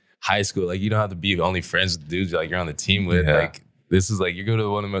like high school. Like, you don't have to be only friends with dudes like you're on the team with. Like, this is like, you go to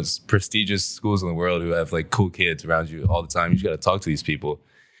one of the most prestigious schools in the world who have like cool kids around you all the time. You just got to talk to these people.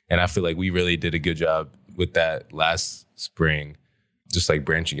 And I feel like we really did a good job with that last spring, just like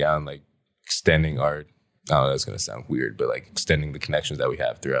branching out and like extending our, I don't know, that's going to sound weird, but like extending the connections that we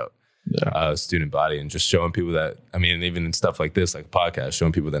have throughout student body and just showing people that, I mean, even in stuff like this, like a podcast,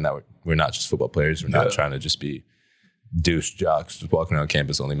 showing people that we're not just football players. We're not trying to just be douche jocks just walking around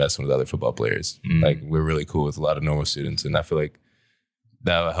campus only messing with other football players. Like, we're really cool with a lot of normal students, and I feel like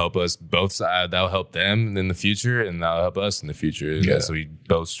that'll help us both sides. That'll help them in the future, and that'll help us in the future. Yeah. So we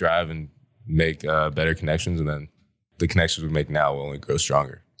both strive and make better connections, and then the connections we make now will only grow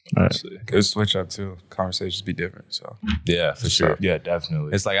stronger. Right. Good switch up too. Conversations be different. So yeah, for sure. Yeah,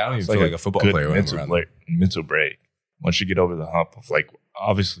 definitely. It's like, I don't even feel like a football player when I'm around. Mental break. Once you get over the hump of, like,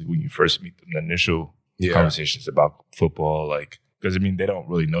 obviously when you first meet them, the initial conversations about football, like, because I mean, they don't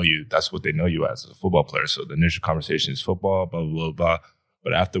really know you. That's what they know you as a football player. So the initial conversation is football, blah, blah, blah, blah.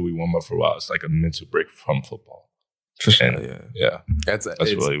 But after we warm up for a while, it's like a mental break from football. Yeah. It's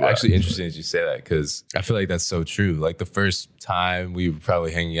really actually interesting that you say that, because I feel like that's so true. Like, the first time we were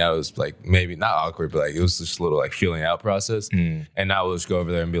probably hanging out, it was like maybe not awkward, but like it was just a little like feeling out process. And now we'll just go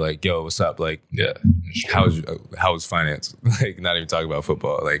over there and be like, yo, what's up? Like, how was finance? Like, not even talking about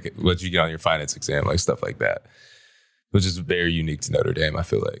football. Like, what'd you get on your finance exam? Like, stuff like that, which is very unique to Notre Dame, I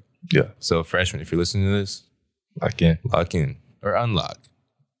feel like. Yeah. So freshmen, if you're listening to this, lock in or unlock.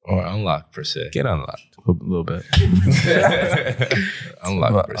 Or unlock, per se. Get unlocked. A little bit.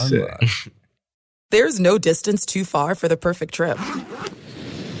 Unlock, per se. There's no distance too far for the perfect trip.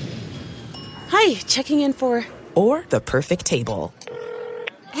 Hi, checking in for... Or the perfect table.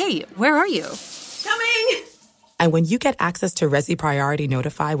 Hey, where are you? Coming! And when you get access to Resi Priority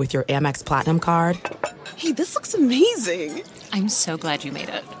Notify with your Amex Platinum card... Hey, this looks amazing. I'm so glad you made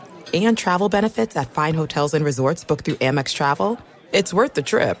it. And travel benefits at fine hotels and resorts booked through Amex Travel... It's worth the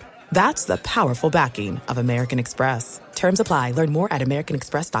trip. That's the powerful backing of American Express. Terms apply. Learn more at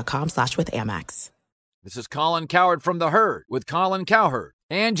americanexpress.com/withAmex. This is Colin Cowherd from The Herd with Colin Cowherd.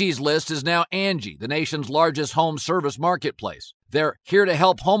 Angie's List is now Angie, the nation's largest home service marketplace. They're here to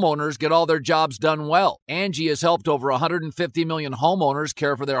help homeowners get all their jobs done well. Angie has helped over 150 million homeowners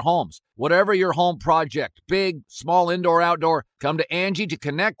care for their homes. Whatever your home project, big, small, indoor, outdoor, come to Angie to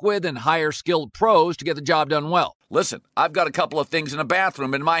connect with and hire skilled pros to get the job done well. Listen, I've got a couple of things in a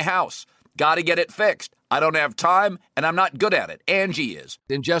bathroom in my house. Got to get it fixed. I don't have time, and I'm not good at it. Angie is.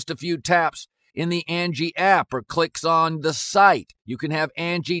 In just a few taps in the Angie app or clicks on the site, you can have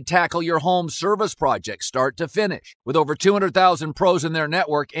Angie tackle your home service project start to finish. With over 200,000 pros in their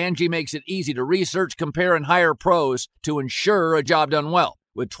network, Angie makes it easy to research, compare, and hire pros to ensure a job done well.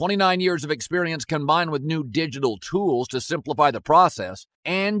 With 29 years of experience combined with new digital tools to simplify the process,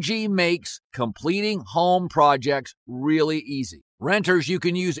 Angie makes completing home projects really easy. Renters, you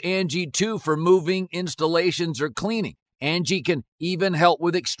can use Angie too for moving, installations, or cleaning. Angie can even help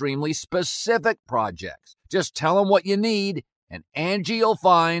with extremely specific projects. Just tell them what you need, and Angie will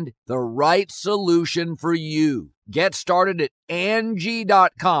find the right solution for you. Get started at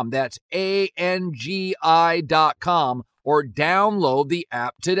Angie.com. That's ANGI.com. Or download the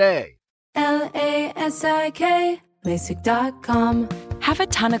app today. LASIK, LASIK.com. Have a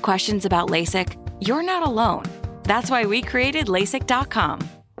ton of questions about LASIK? You're not alone. That's why we created LASIK.com.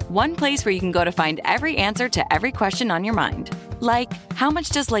 One place where you can go to find every answer to every question on your mind. Like, how much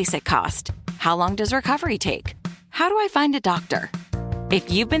does LASIK cost? How long does recovery take? How do I find a doctor?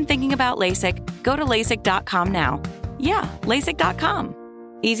 If you've been thinking about LASIK, go to LASIK.com now. Yeah, LASIK.com.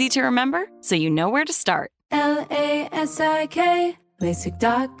 Easy to remember, so you know where to start. LASIK,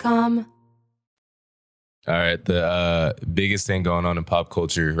 LASIK.com. All right, the biggest thing going on in pop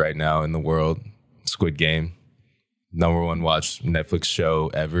culture right now in the world, Squid Game. #1 watched Netflix show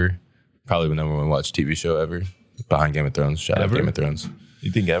ever. Probably the #1 watched TV show ever. Behind Game of Thrones. Shout out Game of Thrones.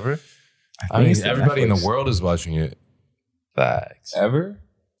 You think ever? I mean, everybody in the world is watching it. Facts. Ever?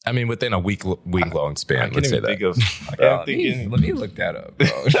 I mean, within a week long span, let's say that. Let me look that up, bro.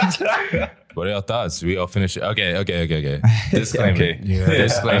 What are y'all thoughts? We all finish it? Okay. Disclaimer.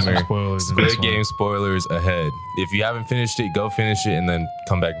 Disclaimer. Squid Game spoilers ahead. If you haven't finished it, go finish it and then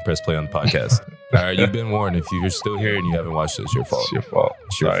come back and press play on the podcast. All right, you've been warned. If you're still here and you haven't watched it, it's your fault.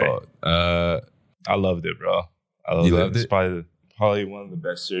 It's your fault. I loved it, bro. You loved it? It's probably one of the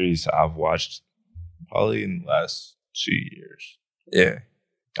best series I've watched probably in the last 2 years. Yeah.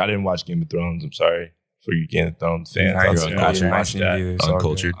 I didn't watch Game of Thrones. I'm sorry for you Game of Thrones fans. I didn't watch it either.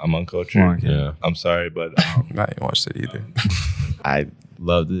 Uncultured. I'm uncultured. Yeah. I'm sorry, but I didn't watch it either. I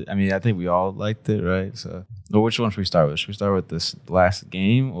loved it. I mean, I think we all liked it, right? So, well, which one should we start with? Should we start with this last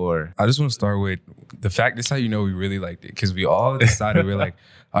game or? I just want to start with the fact. This is how you know we really liked it because we all decided we're like,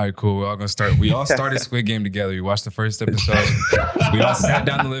 all right, cool. We're all gonna start. We all started Squid Game together. We watched the first episode. We all sat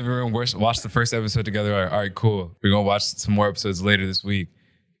down in the living room, watched the first episode together. All right, cool. We're gonna watch some more episodes later this week.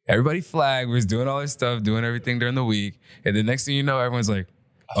 Everybody flagged. We was doing all this stuff, doing everything during the week, and the next thing you know, everyone's like,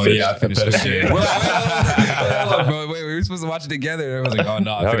 "Oh yeah, I finished this shit." We're like, bro, wait, we were supposed to watch it together. And everyone's like, "Oh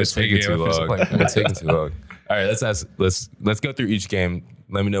no, I finished taking too long. It's taking too long." All right, let's go through each game.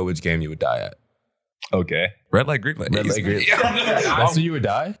 Let me know which game you would die at. Okay. Red light, green light. Red light, green light. That's who you would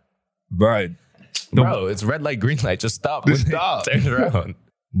die? Bro, it's red light, green light. Just stop. Just stop. Turn around.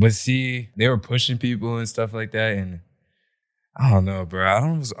 But see, they were pushing people and stuff like that, and I don't know, bro. I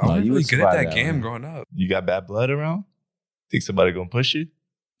wasn't really good at that game growing up. You got bad blood around? Think somebody gonna push you?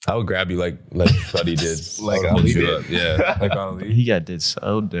 I would grab you like Buddy did. Like Ali did. Yeah. Like Ali. He got did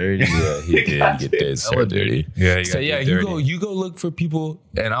so dirty. Yeah, he did. He did so dirty. Yeah, so yeah, you go look for people,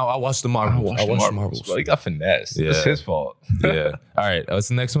 and I'll watch the marbles. I'll watch the marbles. Well, he got finesse. Yeah. It's his fault. Yeah. All right. What's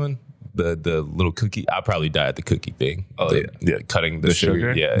the next one? The little cookie. I'll probably die at the cookie thing. Oh, yeah. Cutting the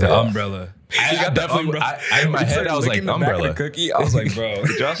sugar. Yeah. The umbrella. I definitely. In my head, I was like umbrella cookie. I was like, bro.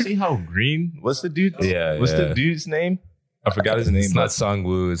 Did y'all see how green? What's the dude? Yeah. What's the dude's name? I forgot his name. It's not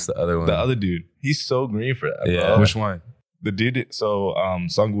Sungwoo. It's the other one. The other dude. He's so green for that. Yeah. Bro. Which one? The dude. So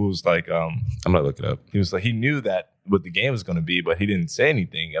Sungwoo was like, I'm gonna look it up. He was like, he knew that what the game was gonna be, but he didn't say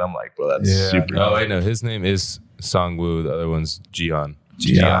anything. And I'm like, bro, that's super. Oh wait, no. His name is Sungwoo. The other one's Jian.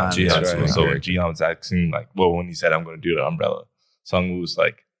 Jian. Right. So Jian was acting like, well, when he said, I'm gonna do the umbrella, Sungwoo was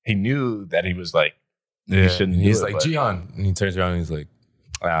like, he knew that he was like, he shouldn't. He's like Jian, and he turns around and he's like,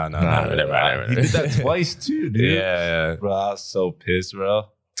 no, never mind. He did that twice too, dude. Yeah. Bro, I was so pissed, bro.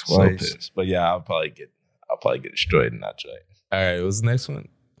 Twice. So pissed. But yeah, I'll probably get destroyed in that joint. All right, what's the next one?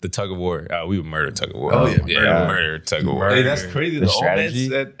 The tug of war. We would murder tug of war. Oh, yeah. Murder tug of war. Hey, that's crazy. The The old man strategy.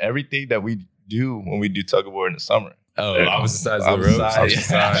 said everything that we do when we do tug of war in the summer. Oh, opposite sides of the ropes. Opposite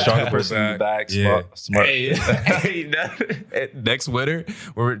side. Stronger person in the back. Yeah. Smart. Hey, next winter,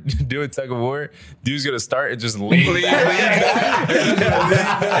 when we're doing tug of war, dude's gonna start and just lean. Everybody's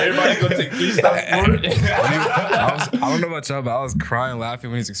gonna take 3 steps forward. I don't know about y'all, but I was crying, laughing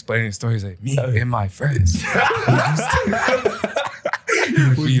when he's explaining the story. He's like, me and my friends.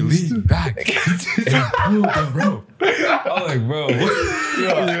 We lean back and pull the rope. I'm like, bro.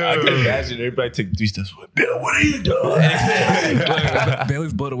 I can imagine everybody take 3 steps forward. Bill, what are you doing?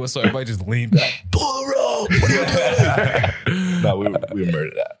 Bailey's blow the whistle. Everybody just lean back. Pull the rope. What are you doing? No, we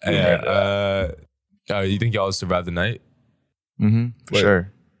murdered that. You think y'all survive the night? Mm-hmm. For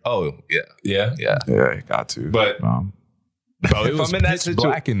sure. Oh, yeah. Yeah. Yeah, got to. But Bro, it was pitch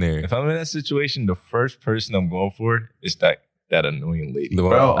black in there. if I'm in that situation, the first person I'm going for is that annoying lady. The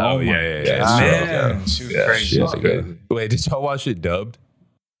one- Bro, oh, oh my yeah. Man, she was crazy. She was crazy. Wait, did y'all watch it dubbed?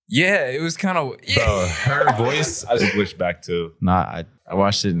 Yeah, it was kind of. Bro, her voice. I just switched back to Nah, I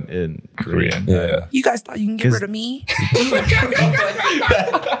watched it in Korean. Yeah. You guys thought you can get rid of me? I'm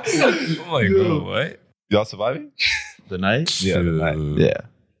like, bro, what? y'all surviving? The night? Yeah, the night. Yeah.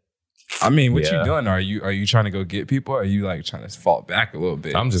 I mean, what Yeah. you doing? Are you trying to go get people? Or are you like trying to fall back a little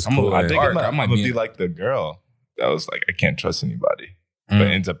bit? I'm just I pulling. think I'm might gonna be be like the girl that was like, I can't trust anybody, but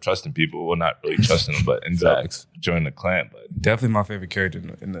ends up trusting people. Well, not really trusting them, but ends up joining the clan. But definitely my favorite character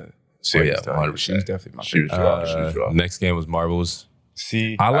in the series. yeah, 100%. She's definitely my She was favorite. raw. She was raw. Next game was marbles.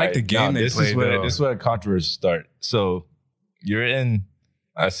 See, I like alright, the game now they this played, is where though. this is where controversy start. So you're in,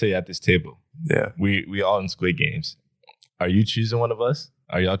 I say at this table. Yeah. We all in Squid Games. Are you choosing one of us?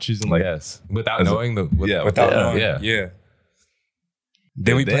 Are y'all choosing like Yes, without As a- knowing the. Without knowing. Yeah. Yeah.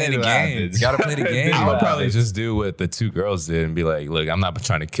 Then we play the what game. happens. Gotta play the game. I would probably just do what the 2 girls did and be like, look, I'm not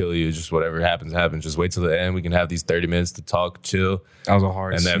trying to kill you. Just whatever happens, happens. Just wait till the end. We can have these 30 minutes to talk, chill. That was a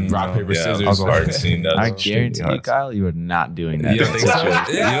hard And then scene, rock, though. paper, Yeah, scissors. that was a hard scene. That was I extremely guarantee you, hard. Kyle, you are not doing that. You don't think so?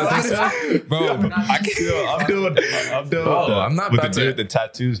 You don't think so? Bro, I can't. I'm doing Bro, with the, I'm not with about the to- dude with the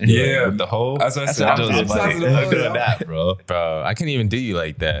tattoos. Yeah. With the hole. That's what I said. I'm doing that, bro. Bro, I can't even do you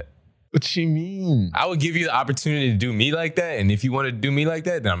like that. What you mean? I would give you the opportunity to do me like that. And if you want to do me like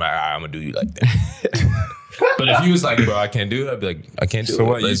that, then I'm like, all right, I'm going to do you like that. But if you was like, bro, I can't do it, I'd be like, I can't do it. So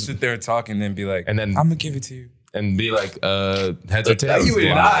what? You Let's- sit there and talk and then be like, And then- I'm gonna give it to you. and be like, heads or tails. You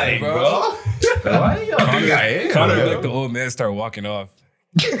Yeah. lying, bro. Why do y'all do that? Connor, like the old man, start walking off.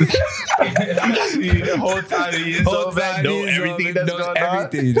 The whole time he is so bad. Know everything that's going on.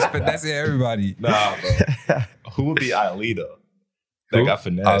 Everything. Just finessing everybody. Nah, bro. Who would be Ali though? That Who? got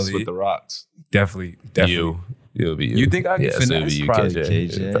finesse Ali. with the rocks. Definitely. You. It'll be you. You think I can Yeah, so it'll finesse? be you, Probably KJ.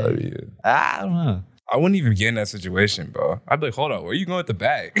 KJ. It'll probably be you. I don't know. I wouldn't even get in that situation, bro. I'd be like, hold on, where you going with the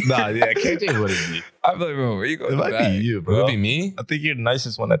bag? Nah, yeah, KJ wouldn't be. I'd be like, bro, where you going It with the might bag? be you, bro. It would be me. I think you're the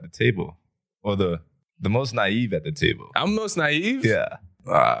nicest one at the table, or the most naive at the table. I'm most naive? Yeah.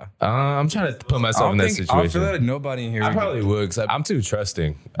 I'm trying to put myself in that situation. I feel like nobody in here. I probably would, because I'm too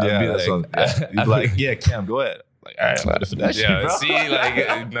trusting. Yeah, I'd be that's like, what- you'd be like, yeah, Cam, go ahead. Like, all right, I'm ready for that shit, yeah, bro. see,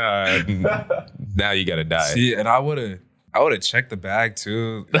 like, nah, now you gotta die. See, and I would have checked the bag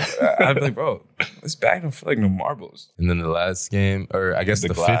too. I'd be like, bro, this bag don't feel like no marbles. And then the last game, or I guess the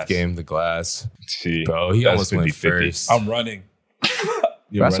glass. fifth game, the glass. See, Bro, he that's almost went 50-50. first. I'm running.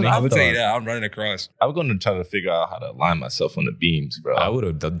 You're running? I would tell you that. I'm running across. I was going to try to figure out how to align myself on the beams, bro. I would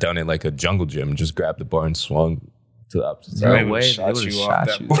have done it like a jungle gym and just grabbed the bar and swung to the opposite No side. way. Shot They you would've off shot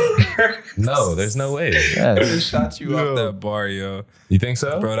that you. bar. No, there's no way. Yeah, They would've shot you off that bar, yo. You think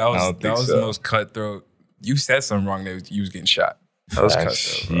so? Bro, that I was don't think the so. most cutthroat. You said something wrong. You was getting shot. That was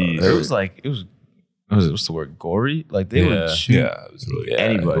cutthroat, bro. it was like, what's the word? Gory? Like they would shoot Yeah, it was really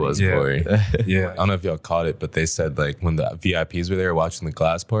anybody. It was Yeah. gory. Yeah. I don't know if y'all caught it, but they said like when the VIPs were there watching the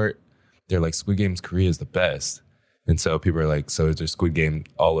glass part, they're like, Squid Game's Korea is the best. And so people are like, so is there Squid Game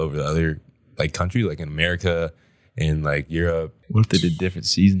all over the other like country, like in America and like Europe? What if they did different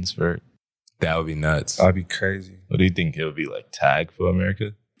seasons for it? That would be nuts. That'd be crazy. What do you think it would be like tag for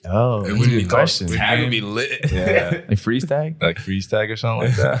America? Oh, It would be question. Tag would be lit. Yeah. Like freeze tag? Like freeze tag or something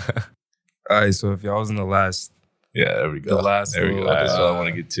like that? All right, so if y'all was in the last Yeah, there we go. The last there we go. little, That's what I want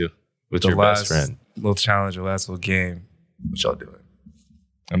to get to. What's your best friend? little challenge, the last little game, what y'all doing?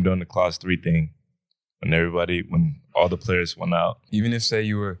 I'm doing the clause 3 thing. When all the players went out. Even if say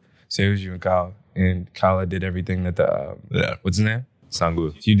it was you and Kyle did everything that the what's his name?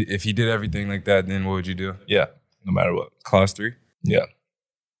 Sangwoo. If he did everything like that, then what would you do? Yeah, no matter what. Clause 3? Yeah.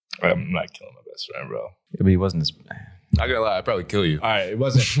 I'm not killing my best friend, bro. Yeah, but he wasn't as I gotta lie, I'd probably kill you. All right, it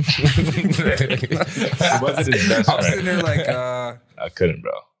wasn't. It wasn't his best I'm friend. sitting there like, I couldn't,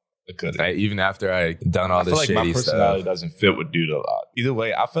 bro. I couldn't. Even after I done all I feel this like shady my personality stuff. doesn't fit with dude a lot. Either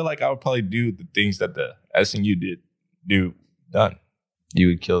way, I feel like I would probably do the things that the SNU done. You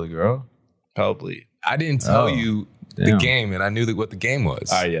would kill the girl? Probably. I didn't tell you the Damn. game, and I knew what the game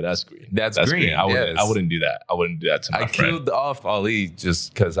was. All right, yeah, that's green. That's green. green, I wouldn't. yes. I wouldn't do that. I wouldn't do that to my I friend. killed off Ali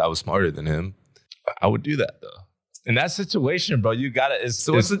just because I was smarter than him. I would do that though. In that situation, bro, you gotta.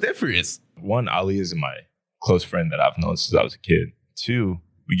 So what's the difference? One, Ali is my close friend that I've known since I was a kid. Two,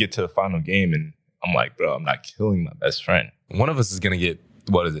 we get to the final game and I'm like, bro, I'm not killing my best friend. One of us is gonna get,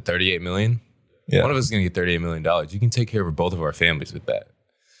 what is it, $38 million? Yeah. One of us is gonna get $38 million. You can take care of both of our families with that.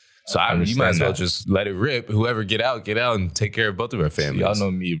 So you understand might as well that. just let it rip. Whoever get out and take care of both of our families. Y'all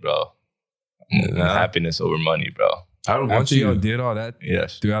know me, bro. I'm happiness over money, bro. I don't want after y'all you. did all that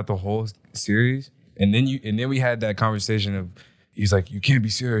Yes. throughout the whole series, and then we had that conversation of, he's like, you can't be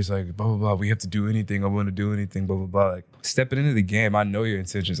serious, like, blah, blah, blah. We have to do anything. I want to do anything, blah, blah, blah. Like, stepping into the game, I know your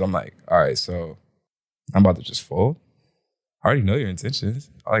intentions. I'm like, all right, so I'm about to just fold. I already know your intentions.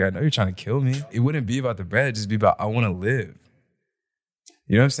 Like, I know you're trying to kill me. It wouldn't be about the bread. It'd just be about, I want to live.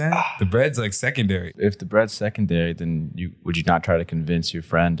 You know what I'm saying? The bread's like secondary. If the bread's secondary, then would you not try to convince your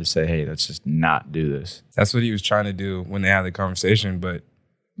friend to say, hey, let's just not do this? That's what he was trying to do when they had the conversation, but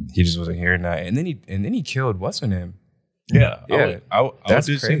he just wasn't hearing that. And then he killed what's her name? Yeah. Yeah. I would That's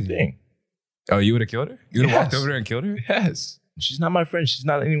do the same crazy. thing. Oh, you would have killed her? You would have walked Yes. over there and killed her? Yes. She's not my friend. She's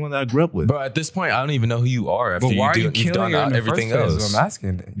not anyone that I grew up with. Bro, at this point, I don't even know who you are after But why are you you've killing done her in out the everything first place? else. Is what I'm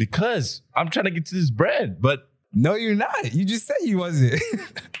asking. Because I'm trying to get to this bread. But No, you're not. You just said you wasn't.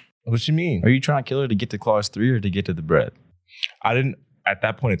 what you mean? Are you trying to kill her to get to clause 3 or to get to the bread? I didn't, at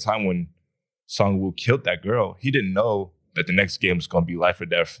that point in time when Sangwoo killed that girl, he didn't know that the next game was going to be life or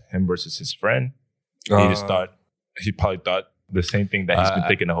death, him versus his friend. He probably thought the same thing that he's been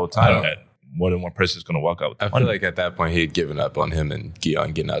thinking the whole time, that more than one person is going to walk out with the I money. feel like at that point, he had given up on him and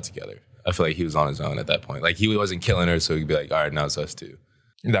Gion getting out together. I feel like he was on his own at that point. Like, he wasn't killing her, so he'd be like, all right, now it's us two.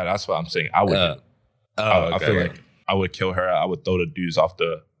 That's what I'm saying. I would. I feel like I would kill her. I would throw the dudes off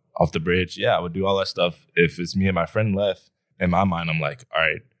the bridge. Yeah, I would do all that stuff. If it's me and my friend left, in my mind, I'm like, all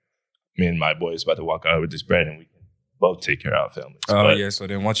right, me and my boy is about to walk out with this bread, and we can both take care of our families. Oh, But- yeah. So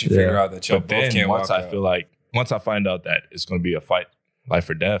then once you figure out that y'all But both then can't once walk I out. feel like, once I find out that it's going to be a fight, life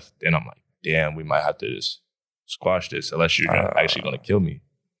or death, then I'm like, damn, we might have to just squash this unless you're actually going to kill me.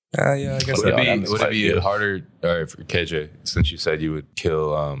 Yeah, I guess Would Yeah, it that's be like- harder, or for KJ, since you said you would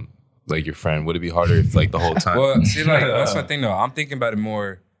kill like your friend, would it be harder if like the whole time? Well, see, like, that's my thing, though. I'm thinking about it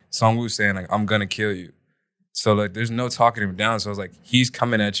more, Sangwoo saying, like, I'm going to kill you. So, like, there's no talking him down. So, it's like, he's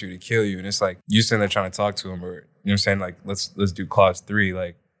coming at you to kill you. And it's like, you sitting there trying to talk to him, or, you know what I'm saying? Like, let's do clause 3.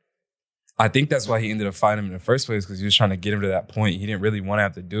 Like, I think that's why he ended up fighting him in the first place, because he was trying to get him to that point. He didn't really want to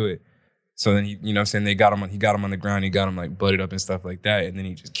have to do it. So then he got him on the ground, he got him like butted up and stuff like that, and then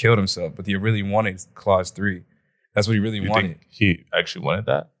he just killed himself. But he really wanted clause 3. That's what he really wanted. Think he actually wanted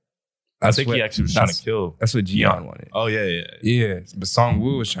that? I think he actually was trying to kill. That's what Gion wanted. Oh yeah. Yeah, but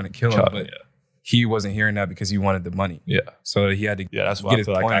Song-woo was trying to kill him, but he wasn't hearing that because he wanted the money. Yeah. So he had to that's why get I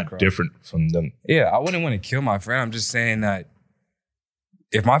feel his like point I'm across. different from them. Yeah, I wouldn't want to kill my friend. I'm just saying that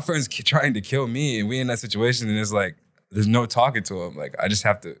if my friend's trying to kill me and we in that situation, then it's like there's no talking to him. Like I just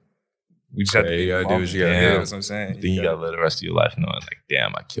have to. We just have to. You gotta do what you gotta do. That's what I'm saying. Then you gotta live the rest of your life knowing, like,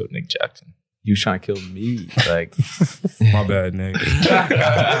 damn, I killed Nick Jackson. You was trying to kill me. Like, my bad, Nick.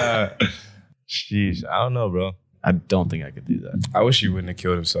 Sheesh, I don't know, bro. I don't think I could do that. I wish he wouldn't have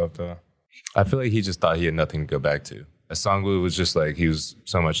killed himself, though. I feel like he just thought he had nothing to go back to. Song-woo was just like, he was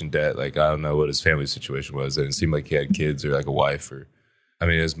so much in debt. Like, I don't know what his family situation was. It didn't seem like he had kids or like a wife or, I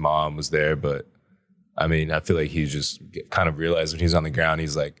mean, his mom was there, but I mean, I feel like he just kind of realized when he was on the ground,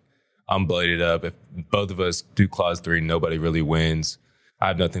 he's like, I'm blooded up. If both of us do clause 3, nobody really wins. I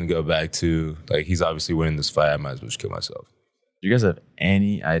have nothing to go back to. Like, he's obviously winning this fight. I might as well just kill myself. Do you guys have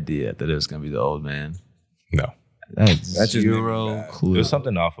any idea that it was going to be the old man? No. That's zero clue. There's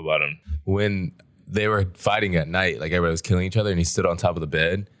something off about him. When they were fighting at night, like everybody was killing each other, and he stood on top of the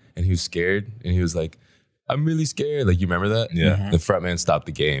bed, and he was scared, and he was like, I'm really scared. Like, you remember that? Yeah. The front man stopped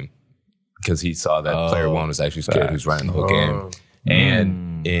the game because he saw that player 1 was actually scared, who's running the whole game.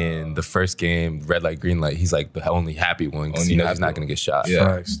 And in the first game, red light, green light, he's like the only happy one because he knows he's not going to get shot.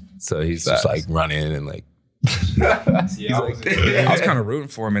 Yeah. So he's just like running and like. I was kind of rooting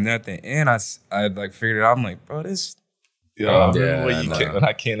for him, and then at the end, I like figured it out. I'm like, bro, this. I remember when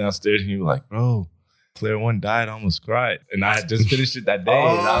I came downstairs and you were like, bro, player 1 died, I almost cried. And I had just finished it that day.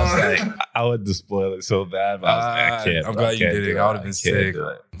 And I was like, I would just spoil it so bad, but I was like, I can't. I'm glad you did it. I would have been sick.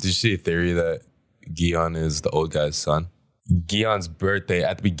 Did you see a theory that Gion is the old guy's son? Gion's birthday,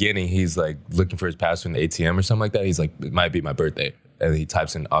 at the beginning, he's like looking for his password in the ATM or something like that. He's like, it might be my birthday. And he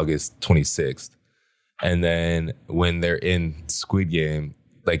types in August 26th. And then when they're in Squid Game,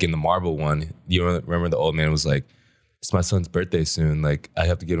 like in the Marvel one, you remember the old man was like, it's my son's birthday soon. Like, I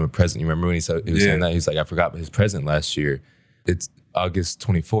have to get him a present. You remember when he was saying that? He's like, I forgot his present last year. It's August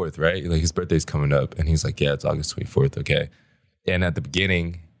 24th, right? Like, his birthday's coming up. And he's like, yeah, it's August 24th. Okay. And at the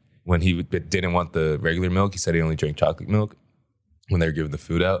beginning, when he didn't want the regular milk, he said he only drank chocolate milk. When they were giving the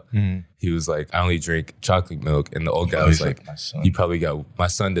food out, he was like, I only drink chocolate milk. And the old guy was like, you probably got, my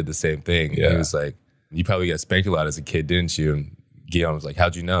son did the same thing. Yeah. He was like, you probably got spanked a lot as a kid, didn't you? And Gion was like,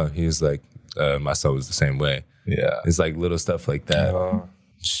 how'd you know? He was like, my son was the same way. Yeah. It's like little stuff like that.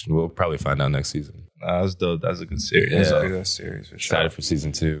 We'll probably find out next season. That's dope. That's a good series. That's a good series for sure. Excited for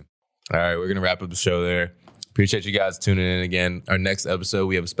season 2. All right, we're going to wrap up the show there. Appreciate you guys tuning in again. Our next episode,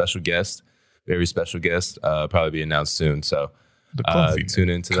 we have a special guest, very special guest, probably be announced soon. So tune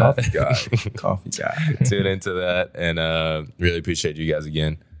into that. Coffee guy. Tune into that. And really appreciate you guys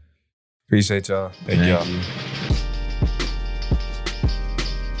again. Appreciate y'all. Thank y'all.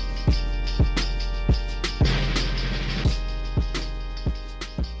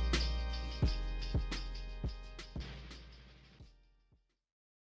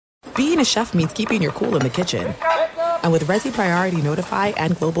 Being a chef means keeping your cool in the kitchen. And with Resi Priority Notify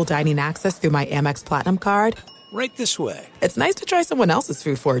and Global Dining Access through my Amex Platinum card, right this way. It's nice to try someone else's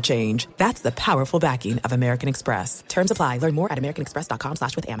food for a change. That's the powerful backing of American Express. Terms apply. Learn more at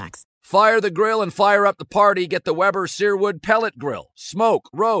americanexpress.com/withAmex. Fire the grill and fire up the party. Get the Weber Searwood Pellet Grill. Smoke,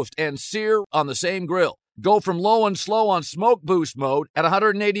 roast, and sear on the same grill. Go from low and slow on smoke boost mode at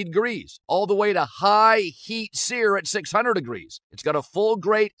 180 degrees, all the way to high heat sear at 600 degrees. It's got a full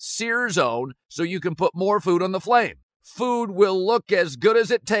grate sear zone so you can put more food on the flame. Food will look as good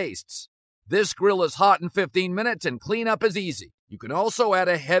as it tastes. This grill is hot in 15 minutes and cleanup is easy. You can also add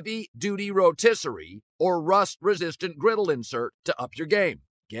a heavy-duty rotisserie or rust-resistant griddle insert to up your game.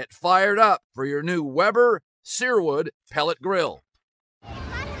 Get fired up for your new Weber Searwood Pellet Grill.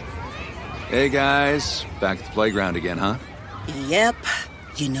 Hey guys, back at the playground again, huh? Yep.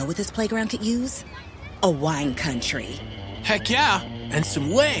 You know what this playground could use? A wine country. Heck yeah, and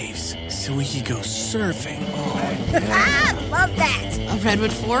some waves so we could go surfing. Oh, yeah. Love that. A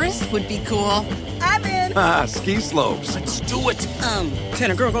redwood forest would be cool. I'm in. Ski slopes. Let's do it.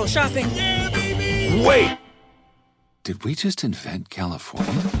 Can a girl go shopping? Yeah, baby. Wait. Did we just invent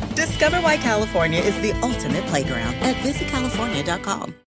California? Discover why California is the ultimate playground at visitcalifornia.com.